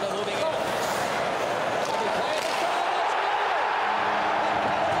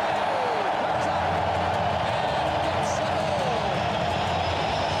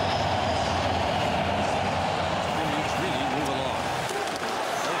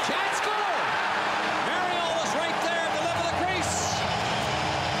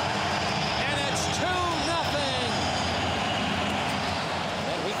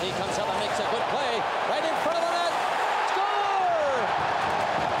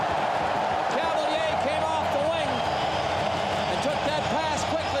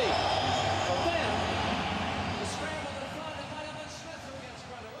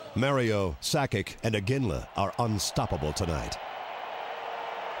 Mario, Sakic, and Iginla are unstoppable tonight.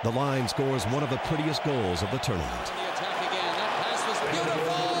 The line scores one of the prettiest goals of the tournament. The attack again. That pass was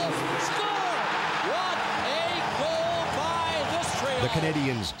beautiful. Score! What a goal by this trio. The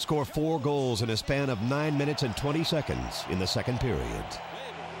Canadians score 4 goals in a span of 9 minutes and 20 seconds in the second period.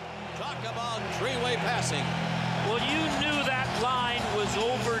 Talk about three-way passing. Well, you knew that line was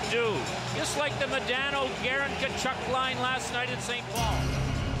overdue. Just like the Modano-Garin-Kachuk line last night at St. Paul.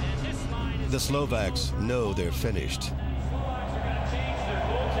 And this line is... The Slovaks know they're finished.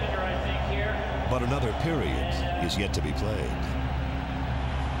 But another period is yet to be played.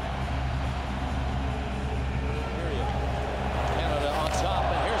 Canada on top,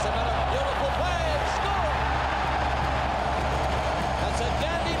 and here's another beautiful play. Score! That's a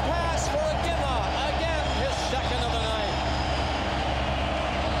dandy pass for Iginla. Again, his second of the night.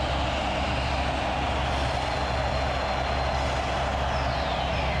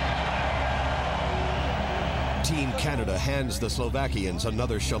 Team Canada hands the Slovakians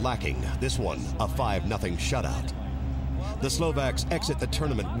another shellacking, this one a 5-0 shutout. The Slovaks exit the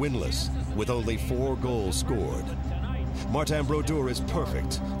tournament winless with only 4 goals scored. Martin Brodeur is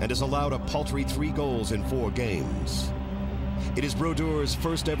perfect and has allowed a paltry 3 goals in 4 games. It is Brodeur's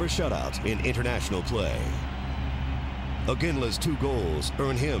first ever shutout in international play. Iginla's 2 goals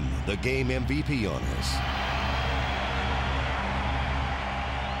earn him the game MVP honors.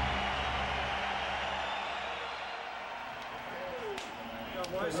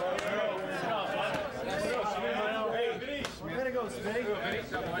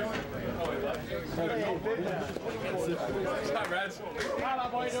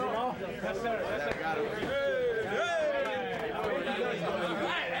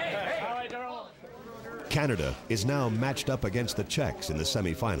 Canada is now matched up against the Czechs in the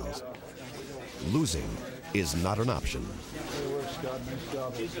semifinals. Losing is not an option.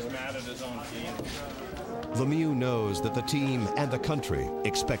 He's just mad at his own team. Lemieux knows that the team and the country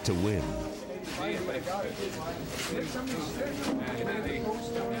expect to win.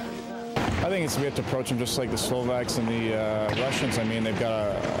 I think we have to approach them just like the Slovaks and the Russians. I mean, they've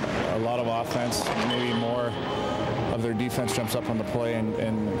got a lot of offense, maybe more of their defense jumps up on the play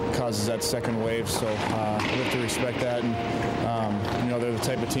and causes that second wave. So we have to respect that. And you know, they're the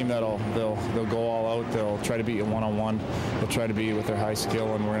type of team that'll go all out. They'll try to beat you one-on-one. They'll try to beat you with their high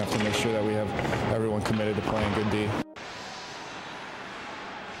skill, and we're gonna have to make sure that we have everyone committed to playing good D.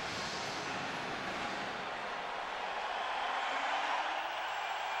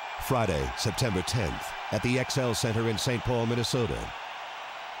 Friday, September 10th, at the XL Center in St. Paul, Minnesota.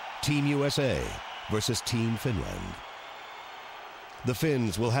 Team USA versus Team Finland. The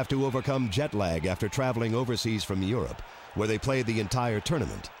Finns will have to overcome jet lag after traveling overseas from Europe, where they played the entire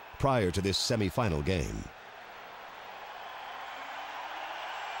tournament prior to this semifinal game.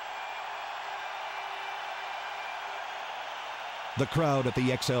 The crowd at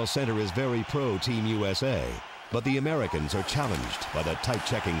the XL Center is very pro Team USA, but the Americans are challenged by the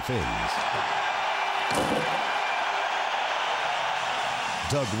tight-checking Finns.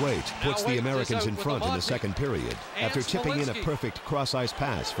 Doug Waite puts the Americans in front in the second period after chipping in a perfect cross-ice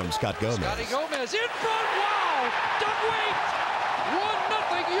pass from Scott Gomez. Scotty Gomez in front, wow! Doug Waite,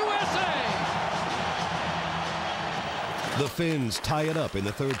 1-0 USA! The Finns tie it up in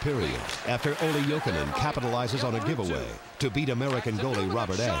the third period after Olli Jokinen capitalizes on a giveaway to beat American goalie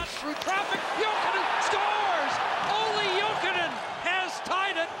Robert Ashe. Through traffic, Jokinen scores! Olli Jokinen has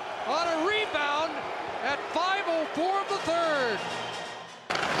tied it on a rebound at 5:04 of the third.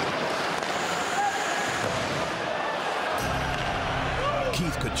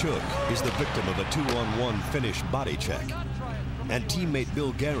 Keith Tkachuk is the victim of a 2-on-1 Finnish body check, and teammate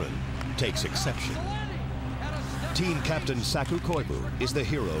Bill Guerin takes exception. Team captain Saku Koivu is the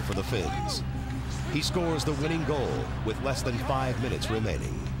hero for the Finns. He scores the winning goal with less than 5 minutes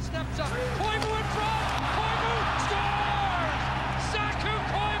remaining. Steps up, Koivu in front, Koivu scores! Saku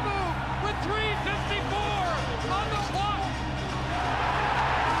Koivu with 3:54 on the clock.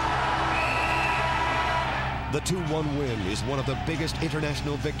 The 2-1 win is one of the biggest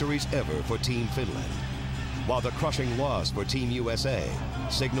international victories ever for Team Finland, while the crushing loss for Team USA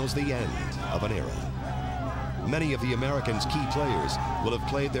signals the end of an era. Many of the Americans' key players will have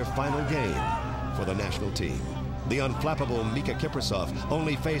played their final game for the national team. The unflappable Mika Kiprasov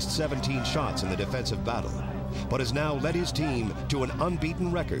only faced 17 shots in the defensive battle, but has now led his team to an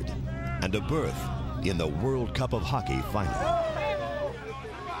unbeaten record and a berth in the World Cup of Hockey final.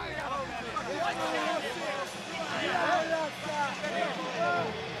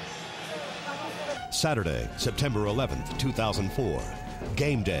 Saturday, September 11th, 2004,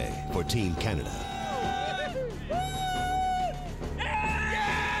 game day for Team Canada.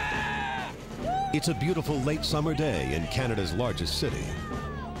 It's a beautiful late summer day in Canada's largest city.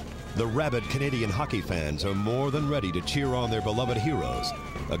 The rabid Canadian hockey fans are more than ready to cheer on their beloved heroes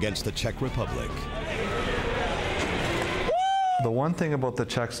against the Czech Republic. The one thing about the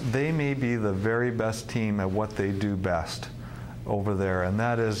Czechs, they may be the very best team at what they do best over there, and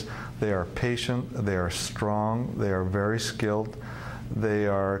that is they are patient, they are strong, they are very skilled, they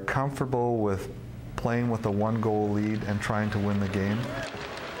are comfortable with playing with a one-goal lead and trying to win the game.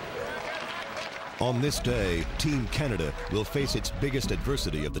 On this day, Team Canada will face its biggest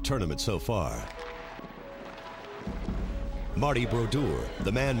adversity of the tournament so far. Marty Brodeur,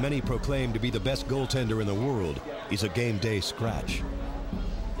 the man many proclaim to be the best goaltender in the world, is a game day scratch.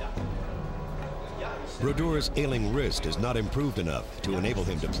 Brodeur's ailing wrist has not improved enough to enable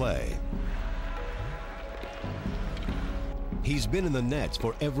him to play. He's been in the nets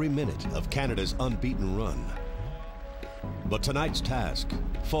for every minute of Canada's unbeaten run. But tonight's task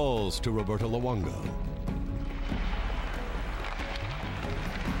falls to Roberto Luongo.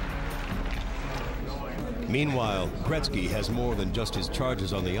 Meanwhile, Gretzky has more than just his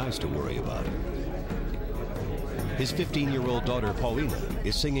charges on the ice to worry about. His 15-year-old daughter, Paulina,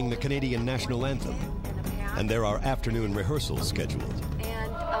 is singing the Canadian national anthem, and there are afternoon rehearsals scheduled.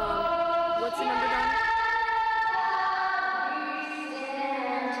 And what's the number, Don?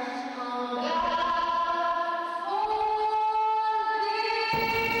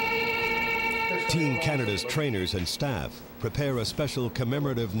 Team Canada's trainers and staff prepare a special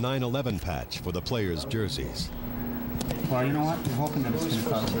commemorative 9/11 patch for the players' jerseys. Well, you know what? We're hoping that it's going to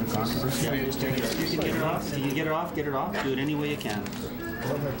cause some controversy. You can get it off. You can get it off. Get it off. Do it any way you can.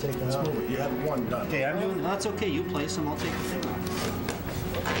 I'm going to take it out. You have one done. Okay, I'm doing. That's okay. You place them. I'll take the thing off.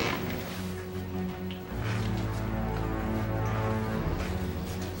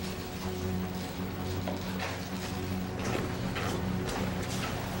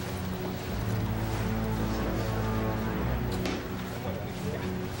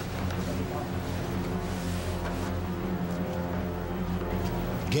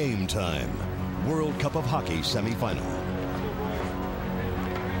 Game time. World Cup of Hockey semifinal.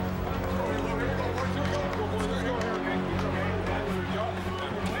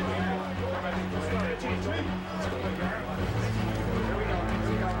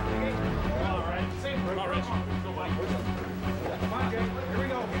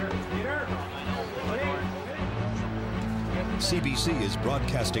 CBC is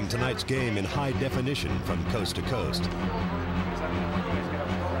broadcasting tonight's game in high definition from coast to coast.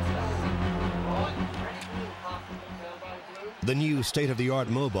 The new state-of-the-art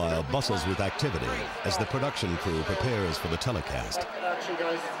mobile bustles with activity as the production crew prepares for the telecast.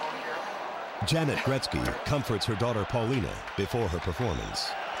 Janet Gretzky comforts her daughter Paulina before her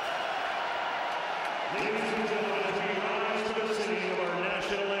performance. Ladies and gentlemen, as we rise to the singing of our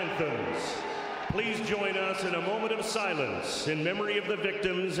national anthems, please join us in a moment of silence in memory of the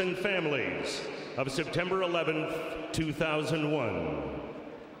victims and families of September 11th, 2001.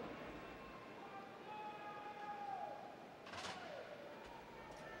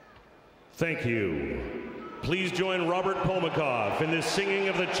 Thank you. Please join Robert Pomykov in the singing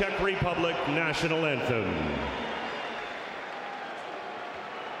of the Czech Republic national anthem.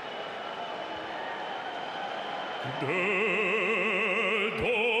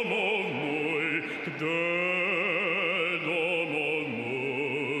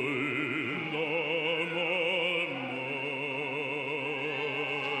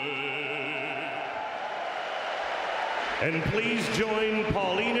 And please join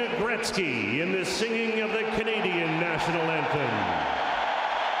Paulina Gretzky in the singing of the Canadian national anthem.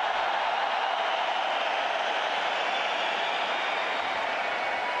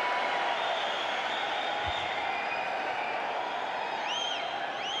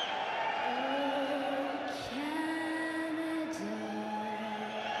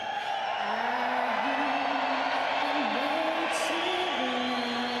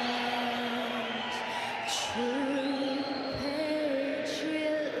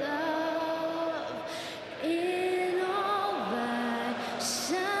 In all that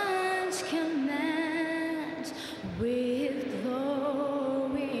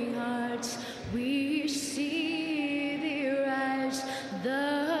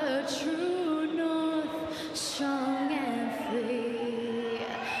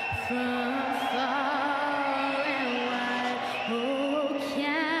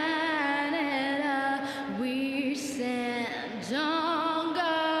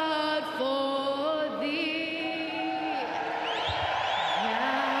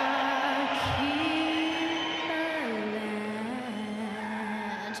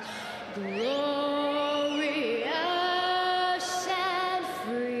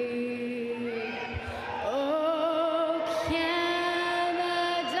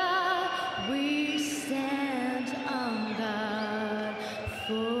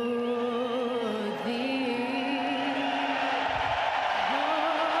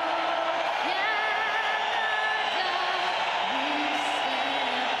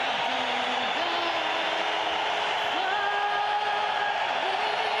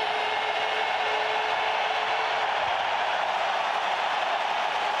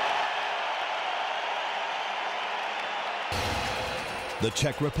the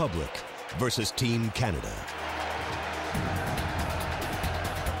Czech Republic versus Team Canada.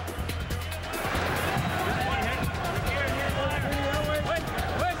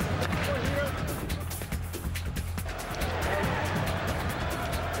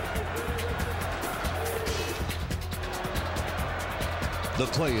 The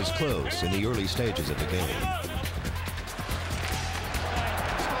play is close in the early stages of the game.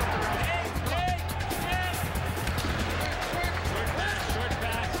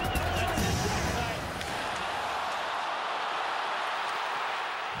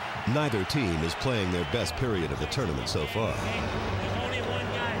 Neither team is playing their best period of the tournament so far.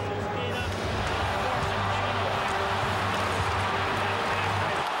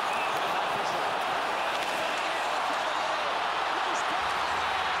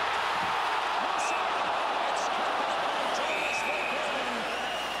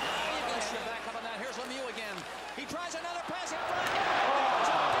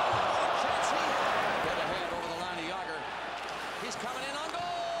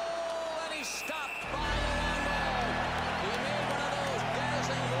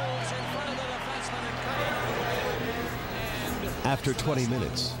 After 20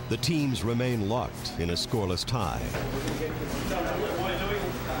 minutes, the teams remain locked in a scoreless tie.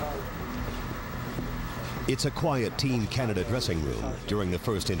 It's a quiet Team Canada dressing room during the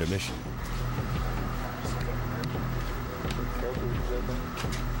first intermission.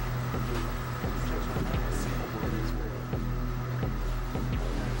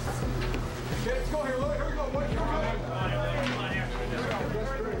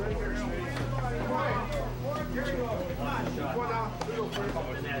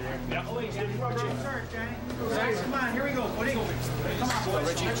 Come on, here we go, buddy. Come on,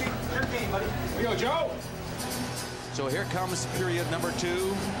 Richie. Your game, buddy. Here we go, Joe. So here comes period number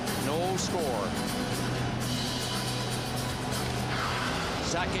 2. No score.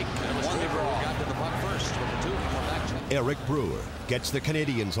 Sakic won the draw. Got to the puck first with the 2 from the back check. Eric Brewer gets the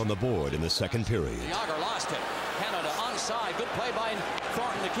Canadians on the board in the second period. Yager lost it. Canada onside. Good play by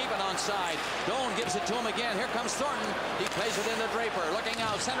Thornton to keep it onside. Doan gives it to him again. Here comes Thornton. He plays it into Draper. Looking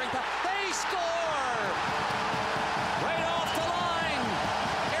out. Centering pass. They score! Right off the line.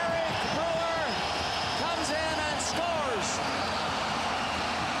 Eric Brewer comes in and scores.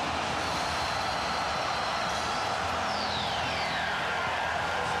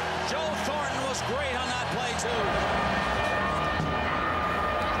 Joe Thornton was great on that play, too.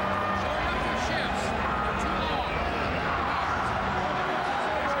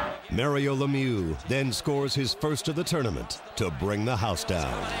 Mario Lemieux then scores his first of the tournament to bring the house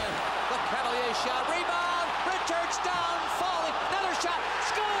down. The Cavalier shot, rebound, Richards down, falling, another shot,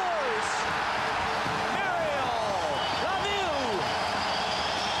 scores! Mario Lemieux!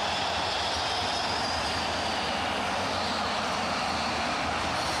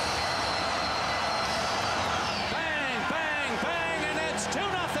 Bang, bang, bang, and it's 2-0.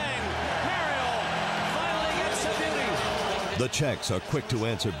 Mario finally gets the beauty. The Czechs are quick to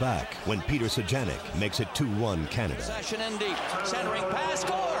answer back when Peter Sajanic makes it 2-1 Canada. Possession in deep, centering pass,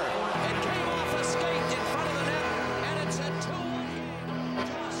 score! It came off a skate in front of the net, and it's a 2-1 game.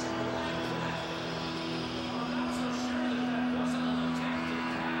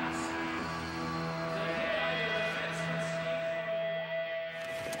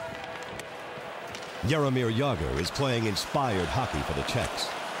 Jaromir Jagr is playing inspired hockey for the Czechs.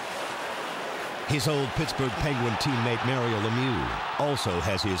 His old Pittsburgh Penguin teammate Mario Lemieux also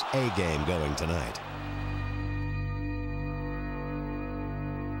has his A game going tonight.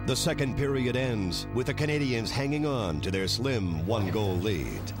 The second period ends with the Canadians hanging on to their slim one-goal lead.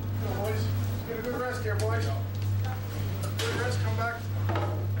 Go, boys. Get a good rest here, boys. Good rest, come back.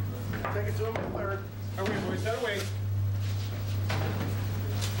 Take it to him. Away, boys. That away.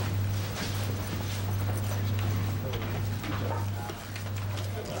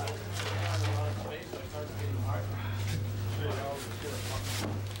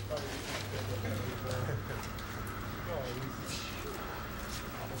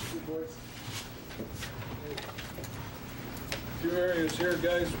 Few areas here,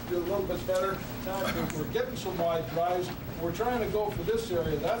 guys, do a little bit better. Now we're getting some wide drives. We're trying to go for this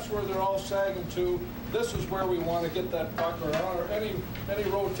area. That's where they're all sagging to. This is where we want to get that puck, or any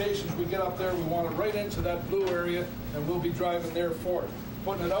rotations we get up there, we want it right into that blue area, and we'll be driving there for it.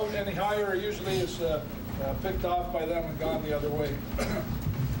 Putting it out any higher usually is picked off by them and gone the other way.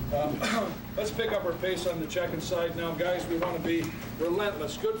 Let's pick up our pace on the checking side now, guys. We want to be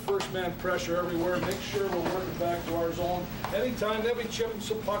relentless. Good first man pressure everywhere. Make sure we're working back to our zone. Anytime they'll be chipping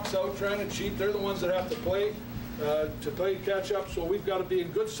some pucks out, trying to cheat. They're the ones that have to play. to play catch up, so we've got to be in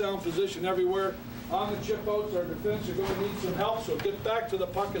good sound position everywhere. On the chip outs, our defense are going to need some help, so get back to the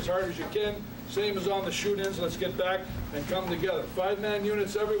puck as hard as you can. Same as on the shoot-ins, let's get back and come together. 5-man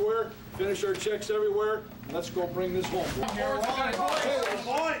units everywhere, finish our checks everywhere, and let's go bring this home.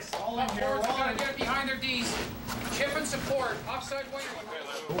 Boys! All in here, got to get behind their Ds. Chip and support, offside winger.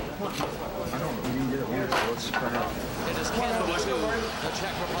 It is Canada 2, the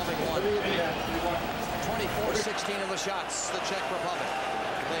Czech Republic 1. 24-16 of the shots, the Czech Republic.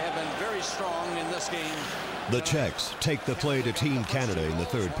 They have been very strong in this game. The Czechs take the play to Team Canada in the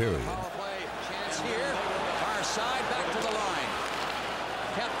third period. Chance here, far side, back to the line.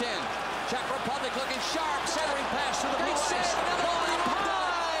 Kept in. Czech Republic looking sharp, centering pass to the blue line. Ball up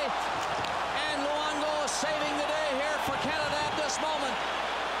high! And Luongo saving the day here for Canada at this moment.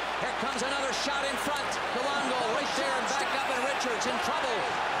 Here comes another shot in front. Luongo right there and back up, and Richards in trouble.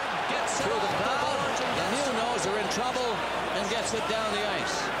 Gets through the foul. The Neil knows they're in trouble and gets it down the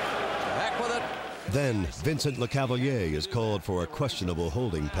ice. To heck with it. Then Vincent Lecavalier is called for a questionable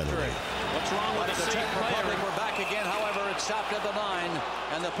holding penalty. What's wrong with the Czech Republic? We're back again. However, it's stopped at the 9.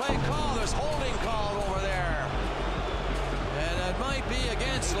 And the play call, there's holding call over there. And it might be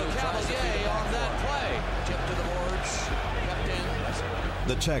against Lecavalier on that play. Tip to the boards. Kept in.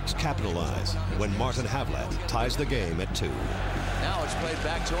 The Czechs capitalize when Martin Havlat ties the game at 2. Now it's played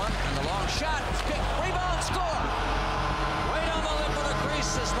back to him, and the long shot, rebound, score! Right on the lip of the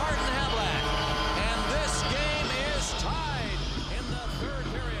crease is Martin Havlat, and this game is tied in the third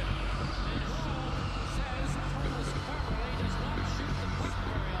period.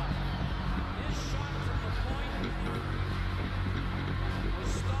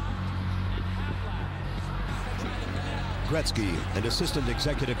 Gretzky and Assistant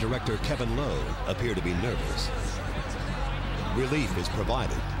Executive Director Kevin Lowe appear to be nervous. Relief is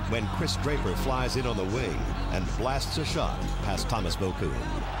provided when Chris Draper flies in on the wing and blasts a shot past Thomas Vokoun.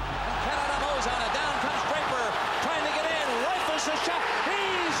 Canada moves on it. Down comes Draper, trying to get in. Rifles the shot.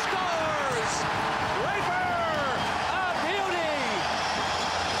 He scores! Draper! A beauty!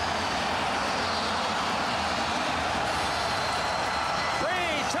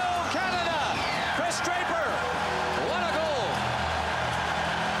 3-2 Canada. Chris Draper. What a goal!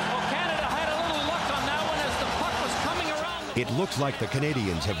 Well, Canada had a little luck on that one as the puck was coming around. It looks like the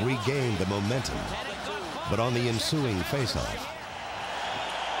Canadians have regained the momentum, but on the ensuing faceoff,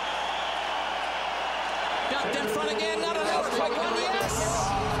 Ducked in front again, not another quick one, yes!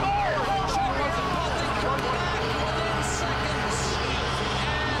 Czech Republic come back within seconds,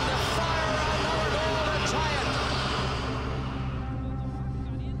 and to fire another goal to tie it.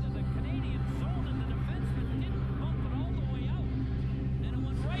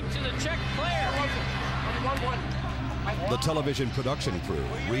 Right to the Czech player. the television production crew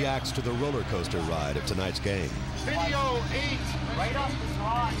reacts to the roller coaster ride of tonight's game. Video 8. Right off the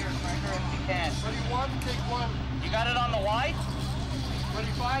draw here, Gregor, if you can. Ready, 1, take 1. You got it on the wide? Ready,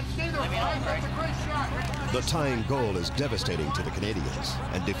 5. Stay there, 5. That's a great shot. The tying goal is devastating to the Canadians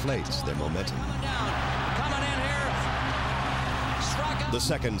and deflates their momentum. Coming in here. The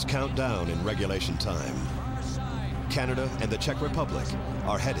seconds count down in regulation time. Canada and the Czech Republic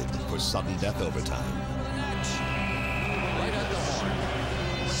are headed for sudden death overtime. Right at the horn.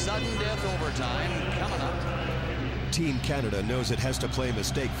 Sudden death overtime coming up. Team Canada knows it has to play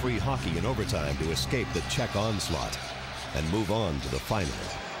mistake-free hockey in overtime to escape the Czech onslaught and move on to the final.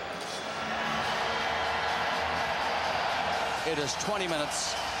 It is 20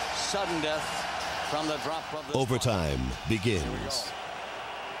 minutes. Sudden death from the drop of the Overtime begins.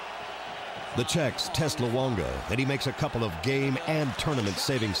 The Czechs test Luongo, and he makes a couple of game and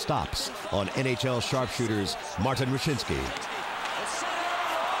tournament-saving stops on NHL sharpshooters Martin Ryshinsky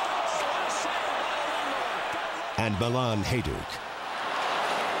and Milan Hajduk.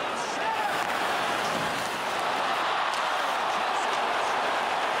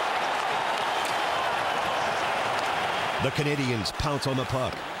 The Canadians pounce on the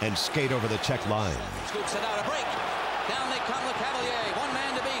puck and skate over the Czech line. Scoops it out, a break. Down they come, Lecavalier. One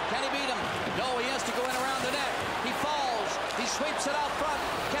man to beat. Can he beat him? No, he has to go in around the net. He falls. He sweeps it out front.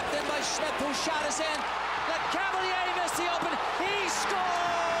 Kept in by Schmidt, whose shot is in. Lecavalier missed the open. He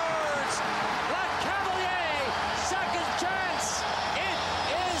scores! Lecavalier, second chance. It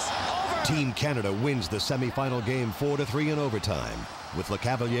is over. Team Canada wins the semifinal game 4-3 in overtime with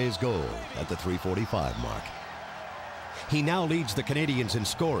Lecavalier's goal at the 3:45 mark. He now leads the Canadians in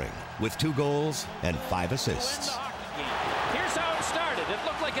scoring with 2 goals and 5 assists. Here's how it started. It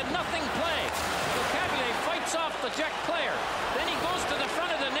looked like a nothing play. Lecavalier fights off the Czech player. Then he goes to the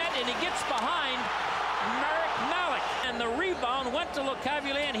front of the net and he gets behind Marek Malik. And the rebound went went to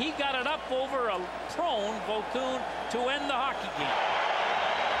Lecavalier, and he got it up over a prone Vokoun to end the hockey game.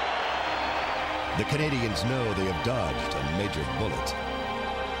 The Canadians know they have dodged a major bullet.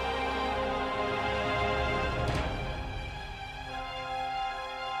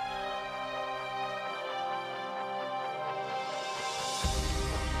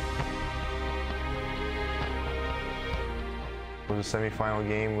 It was a semi-final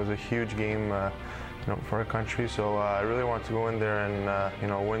game. It was a huge game, for our country. So I really wanted to go in there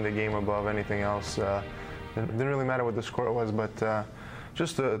and win the game above anything else. It didn't really matter what the score was, but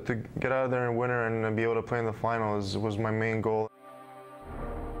just to get out of there and win her and be able to play in the final was my main goal.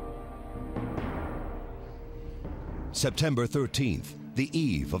 September 13th, the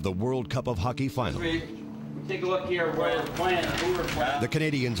eve of the World Cup of Hockey final. Take a look here where we're playing, who we're playing. The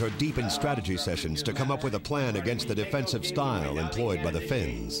Canadians are deep in strategy sessions to come up with a plan against the defensive style employed by the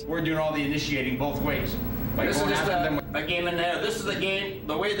Finns. We're doing all the initiating both ways. This is just a game in there. This is a game,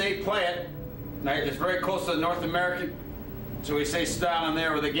 the way they play it, right, it's very close to the North American, so we say style in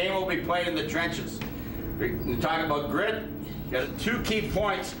there, where the game will be played in the trenches. We talk about grit. You got 2 key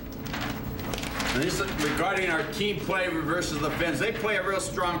points. And this is regarding our team play versus the Finns. They play a real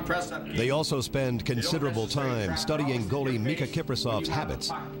strong press up. They also spend considerable time studying goalie Mika Kiprasov's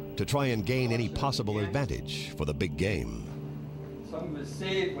habits to try and gain any possible advantage for the big game. Some of us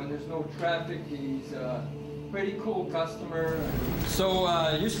say when there's no traffic, he's a pretty cool customer. So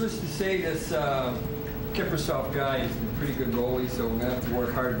you're supposed to say this Kiprasov guy is a pretty good goalie, so we're gonna have to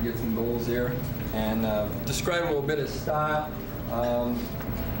work hard to get some goals there. And describe a little bit of style.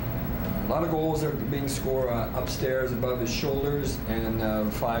 A lot of goals are being scored upstairs above his shoulders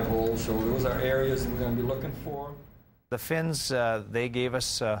and 5 holes, so those are areas that we're going to be looking for. The Finns, they gave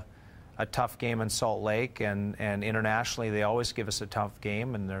us a tough game in Salt Lake, and internationally they always give us a tough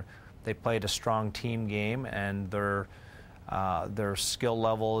game, and they played a strong team game, and their skill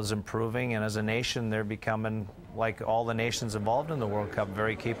level is improving, and as a nation they're becoming, like all the nations involved in the World Cup,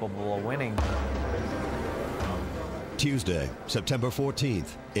 very capable of winning. Tuesday, September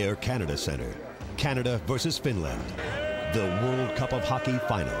 14th, Air Canada Centre. Canada versus Finland. The World Cup of Hockey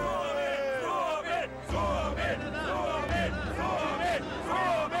final.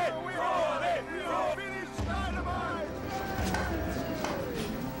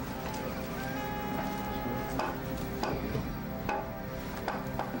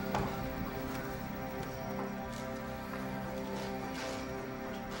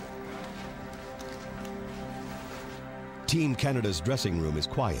 Team Canada's dressing room is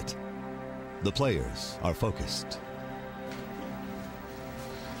quiet. The players are focused.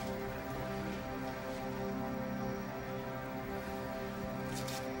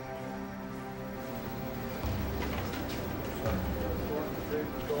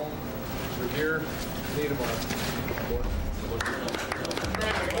 We're here, need them all.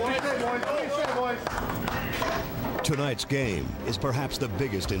 Tonight's game is perhaps the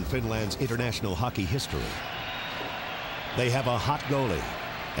biggest in Finland's international hockey history. They have a hot goalie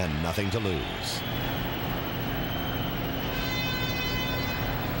and nothing to lose.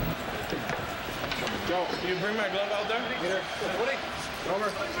 Joe, can you bring my glove out there? Here. Woody, over.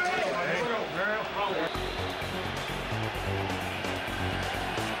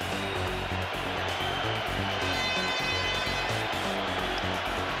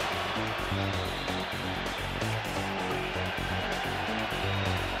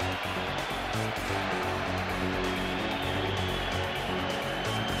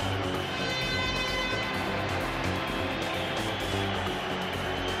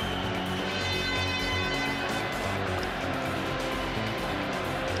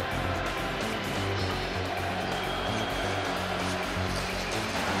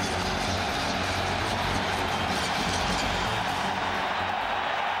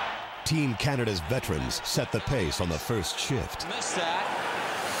 Team Canada's veterans set the pace on the first shift. Missed that.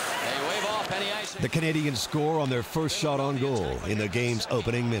 They wave off any ice. The Canadians score on their first shot on goal in the game's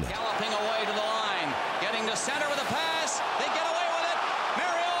opening minute. Galloping away to the line. Getting to center with a pass. They get away with it.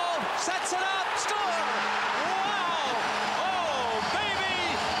 Mario sets it up. Score! Wow! Oh, baby!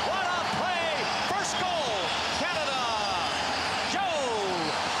 What a play! First goal, Canada. Joe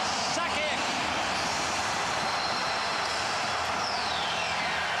Sakic.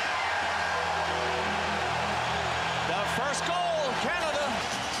 The first goal, Canada.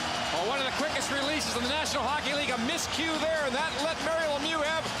 Well, one of the quickest releases in the National Hockey League. A miscue there, and that let Mario Lemieux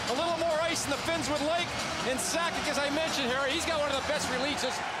have a little more ice than the Finns would like. And Sakic, as I mentioned, Harry, he's got one of the best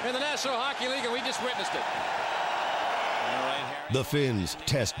releases in the National Hockey League, and we just witnessed it. The Finns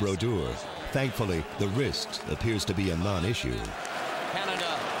test Brodeur. Thankfully, the wrist appears to be a non-issue. Canada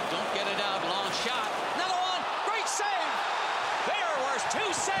don't get it out. Long shot. Another one. Great save. They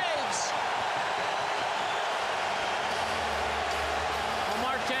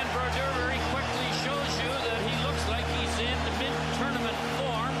Brodeur very quickly shows you that he looks like he's in the mid-tournament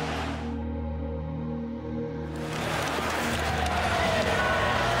form.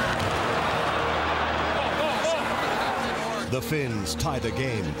 The Finns tie the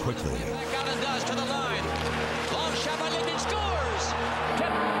game quickly. Back out and does to the line. Long shot by Linden, scores!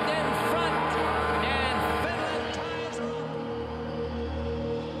 Kept in front, and Finland ties her up.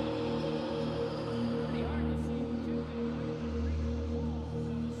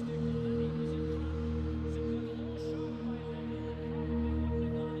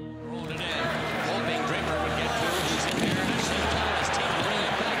 Rolled it in. Hoping Draper would get to it. He's in there. At the same time, his team will bring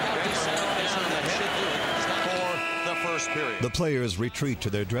it back out to center down. That should do it. For the first period. The players retreat to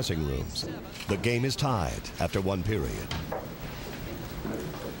their dressing rooms. The game is tied after one period.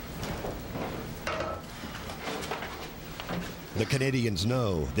 The Canadians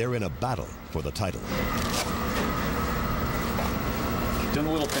know they're in a battle for the title. Doing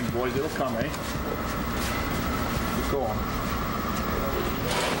the little thing, boys. It'll come, eh? Keep going.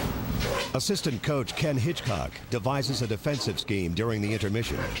 Assistant coach Ken Hitchcock devises a defensive scheme during the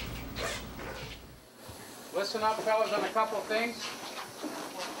intermission. Listen up, fellas, on a couple of things.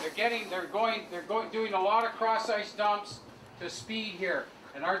 They're doing a lot of cross ice dumps to speed here.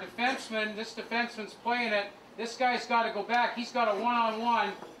 And our defenseman, this defenseman's playing it. This guy's got to go back. He's got a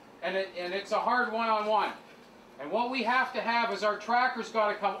one-on-one, and it's a hard one-on-one. And what we have to have is our tracker's got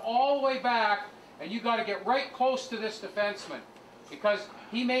to come all the way back, and you got to get right close to this defenseman, because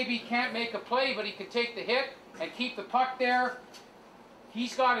he maybe can't make a play, but he can take the hit and keep the puck there.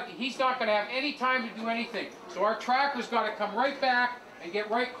 He's not going to have any time to do anything. So our tracker's got to come right back and get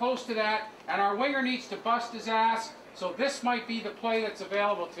right close to that, and our winger needs to bust his ass. So this might be the play that's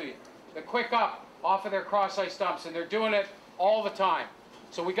available to you. The quick up off of their cross ice dumps, and they're doing it all the time.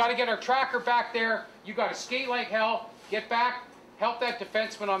 So we got to get our tracker back there. You got to skate like hell, get back, help that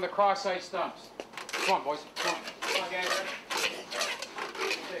defenseman on the cross ice dumps. Come on, boys. Come on. Come on, guys.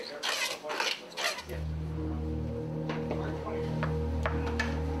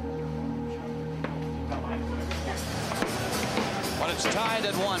 But it's tied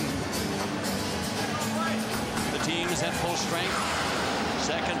at 1. The teams at full strength.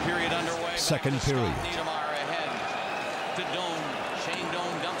 Second period underway. Second period. Niedermeyer ahead to Doan. Shane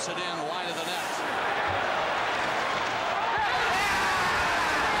Doan dumps it in wide of the net.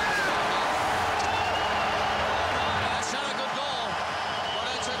 That's not a good goal,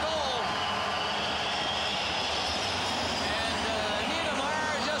 but it's a goal. And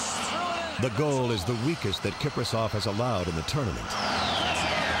Niedermeyer just threw it in. The goal is the weakest that Kiprasov has allowed in the tournament.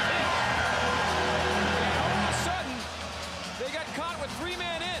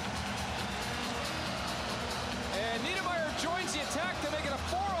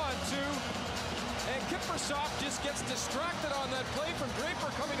 Just gets distracted on that play from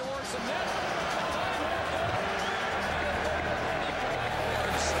Draper coming towards the net.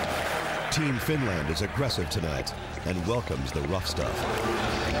 Team Finland is aggressive tonight and welcomes the rough stuff.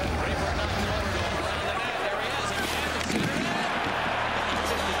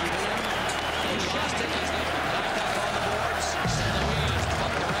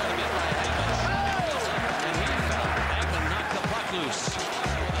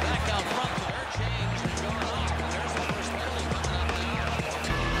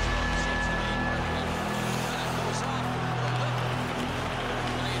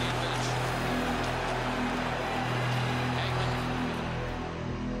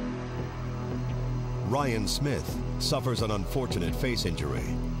 Ryan Smith suffers an unfortunate face injury.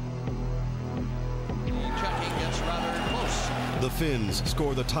 Checking gets rather close. The Finns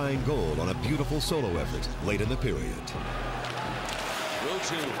score the tying goal on a beautiful solo effort late in the period.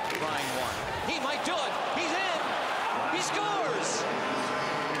 Ruutu trying one. He might do it. He's in. He scores.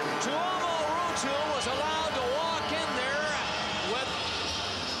 Tuomo Ruutu was allowed to walk in there with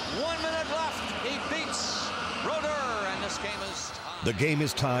 1 minute left. He beats Brodeur, and this game is tied. The game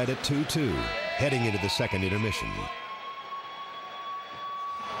is tied at 2-2, heading into the second intermission.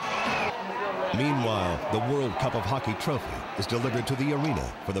 Meanwhile, the World Cup of Hockey trophy is delivered to the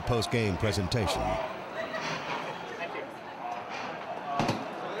arena for the post-game presentation.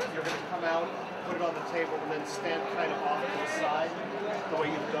 You're going to come out, put it on the table, and then stand kind of off to the side, the way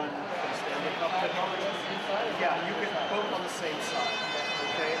you've done for the Stanley Cup. Yeah, you can both on the same side.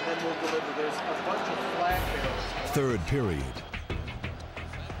 Okay, and then we'll deliver. There's a bunch of flag bearers. Third period.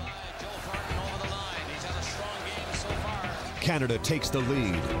 Canada takes the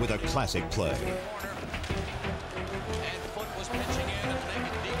lead with a classic play.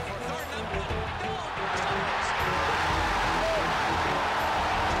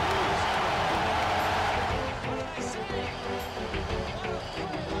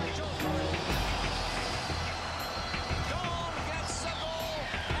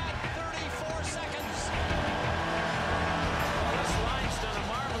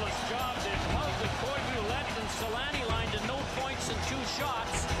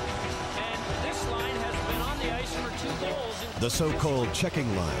 The so-called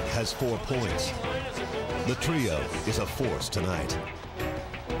checking line has 4 points. The trio is a force tonight.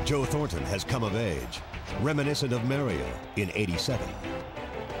 Joe Thornton has come of age, reminiscent of Mario in '87.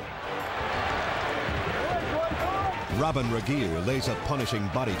 Robin Regier lays a punishing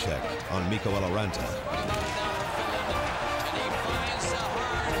body check on Mikko Eloranta.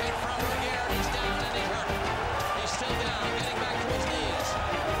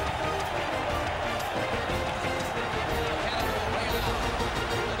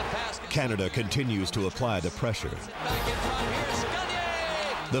 Canada continues to apply the pressure.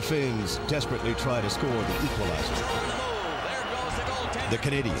 The Finns desperately try to score the equalizer. The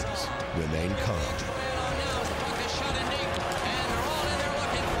Canadians remain calm.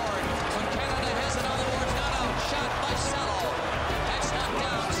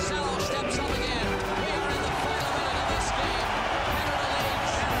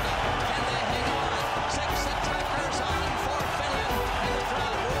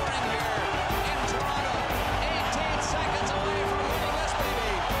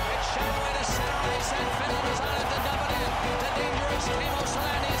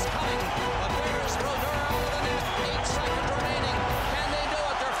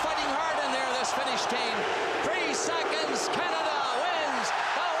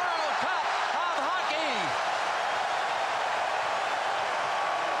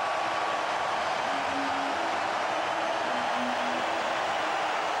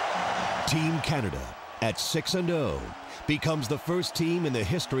 Team Canada, at 6-0, becomes the first team in the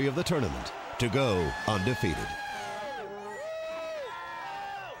history of the tournament to go undefeated.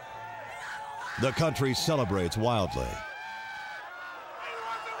 The country celebrates wildly.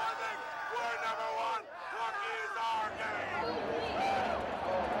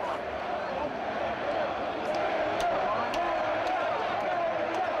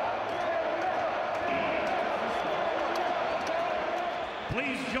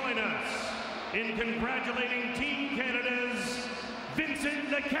 Please join us in congratulating Team Canada's Vincent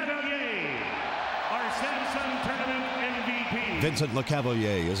Lecavalier, our Samsung Tournament MVP. Vincent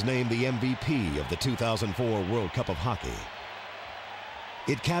Lecavalier is named the MVP of the 2004 World Cup of Hockey.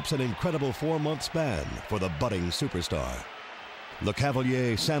 It caps an incredible 4-month span for the budding superstar.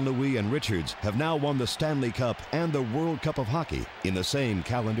 Lecavalier, St. Louis, and Richards have now won the Stanley Cup and the World Cup of Hockey in the same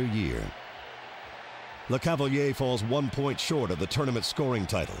calendar year. Lecavalier falls 1 point short of the tournament scoring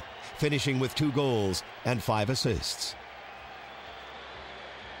title, finishing with 2 goals and 5 assists.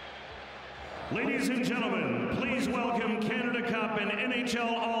 Ladies and gentlemen, please welcome Canada Cup and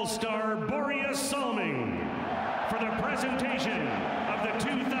NHL All-Star Boreas Salming for the presentation of the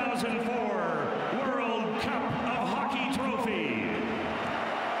 2004 World Cup of Hockey Trophy.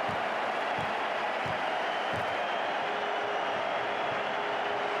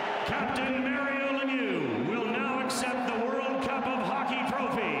 Captain Mario Lemieux will now accept the World Cup of Hockey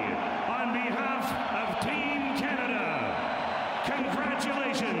Trophy on behalf of Team Canada.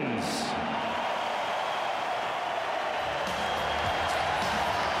 Congratulations.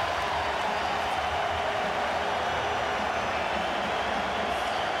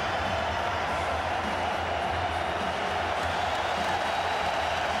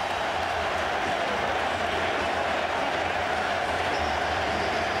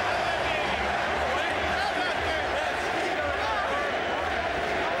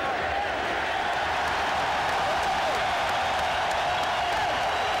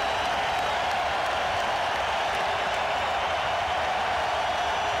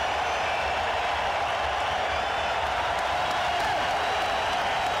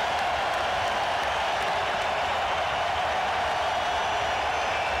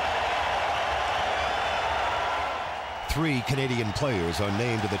 Three Canadian players are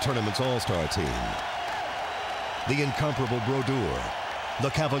named to the tournament's all-star team. The incomparable Brodeur,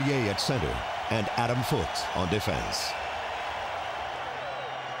 Lecavalier at center, and Adam Foote on defense.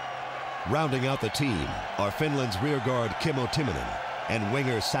 Rounding out the team are Finland's rearguard Kimmo Timonen and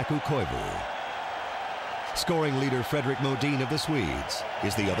winger Saku Koivu. Scoring leader Fredrik Modin of the Swedes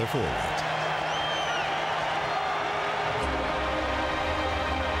is the other forward.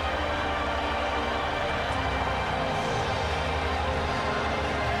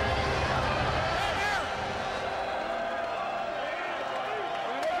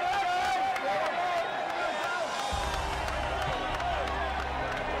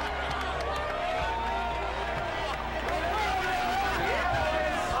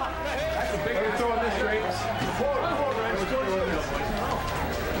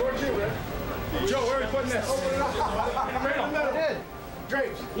 Joe, where are we putting this? Right in the middle.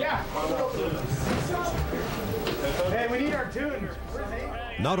 Drapes. Yeah. Hey, we need our tunes.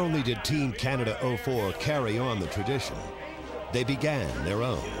 Not only did Team Canada 04 carry on the tradition, they began their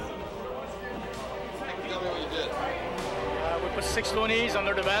own. Tell me what you did. We put 6 loonies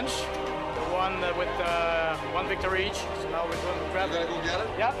under the bench, the one with 1 victory each. So now we're going to grab it. You gotta go get it?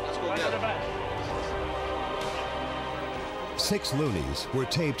 Yeah, Let's go right get under it. the bench. 6 loonies were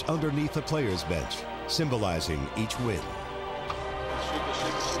taped underneath the players' bench, symbolizing each win.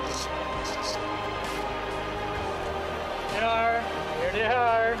 Here they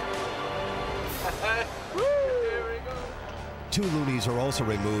are. Two loonies are also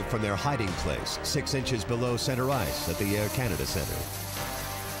removed from their hiding place, 6 inches below center ice at the Air Canada Centre.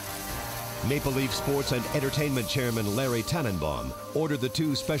 Maple Leaf Sports and Entertainment Chairman Larry Tannenbaum ordered the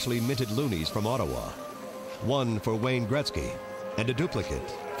 2 specially minted loonies from Ottawa. One for Wayne Gretzky and a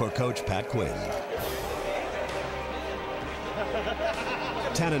duplicate for Coach Pat Quinn.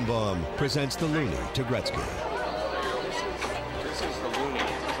 Tannenbaum presents the loonie to Gretzky. This is the loonie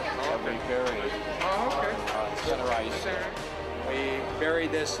that we buried on center ice. We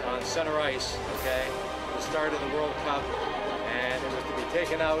buried this on center ice, okay, at the start of the World Cup, and it was to be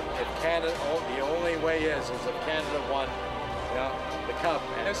taken out if Canada, the only way is if Canada won, you know, the cup,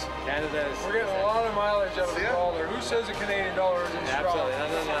 and Canada is... We're getting a lot of mileage out of the dollar. Who says a Canadian dollar isn't strong? Absolutely,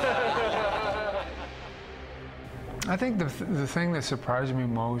 no. I think the thing that surprised me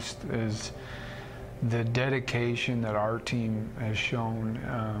most is the dedication that our team has shown.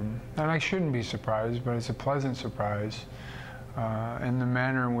 And I shouldn't be surprised, but it's a pleasant surprise. And the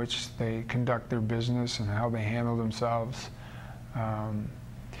manner in which they conduct their business and how they handle themselves.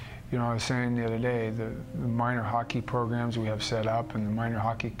 You know, I was saying the other day, the minor hockey programs we have set up and the minor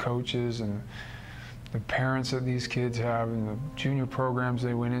hockey coaches and the parents that these kids have and the junior programs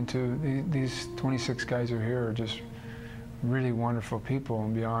they went into, these 26 guys who are here are just really wonderful people,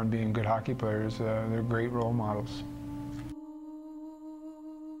 and beyond being good hockey players, they're great role models.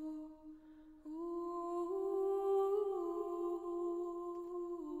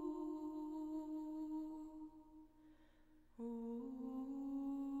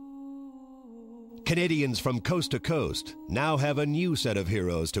 Canadians from coast to coast now have a new set of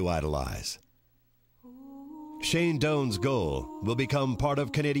heroes to idolize. Shane Doan's goal will become part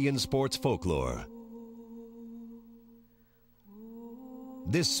of Canadian sports folklore.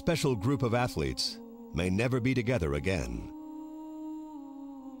 This special group of athletes may never be together again.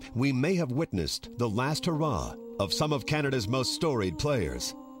 We may have witnessed the last hurrah of some of Canada's most storied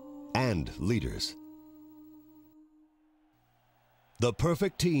players and leaders. The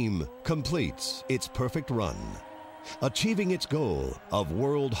perfect team completes its perfect run, achieving its goal of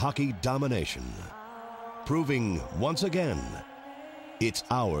world hockey domination, proving once again it's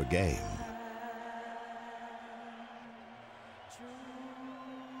our game.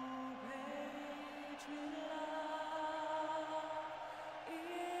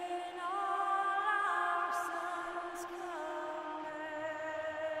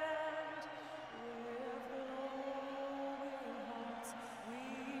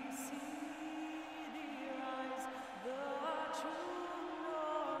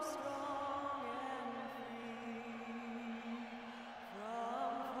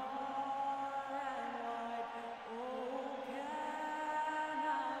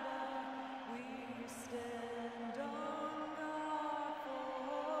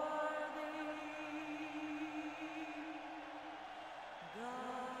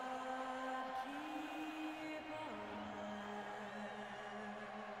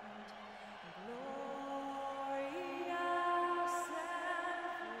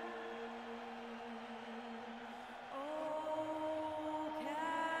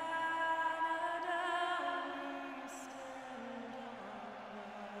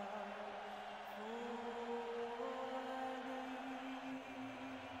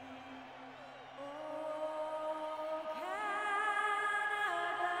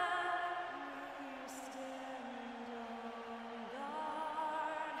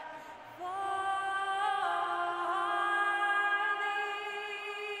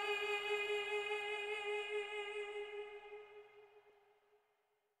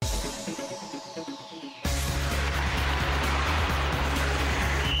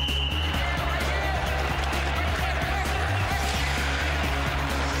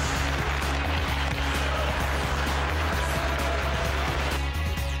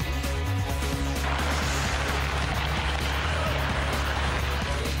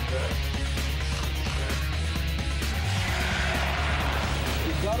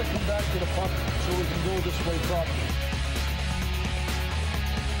 Got to come back to the puck so we can go this way properly.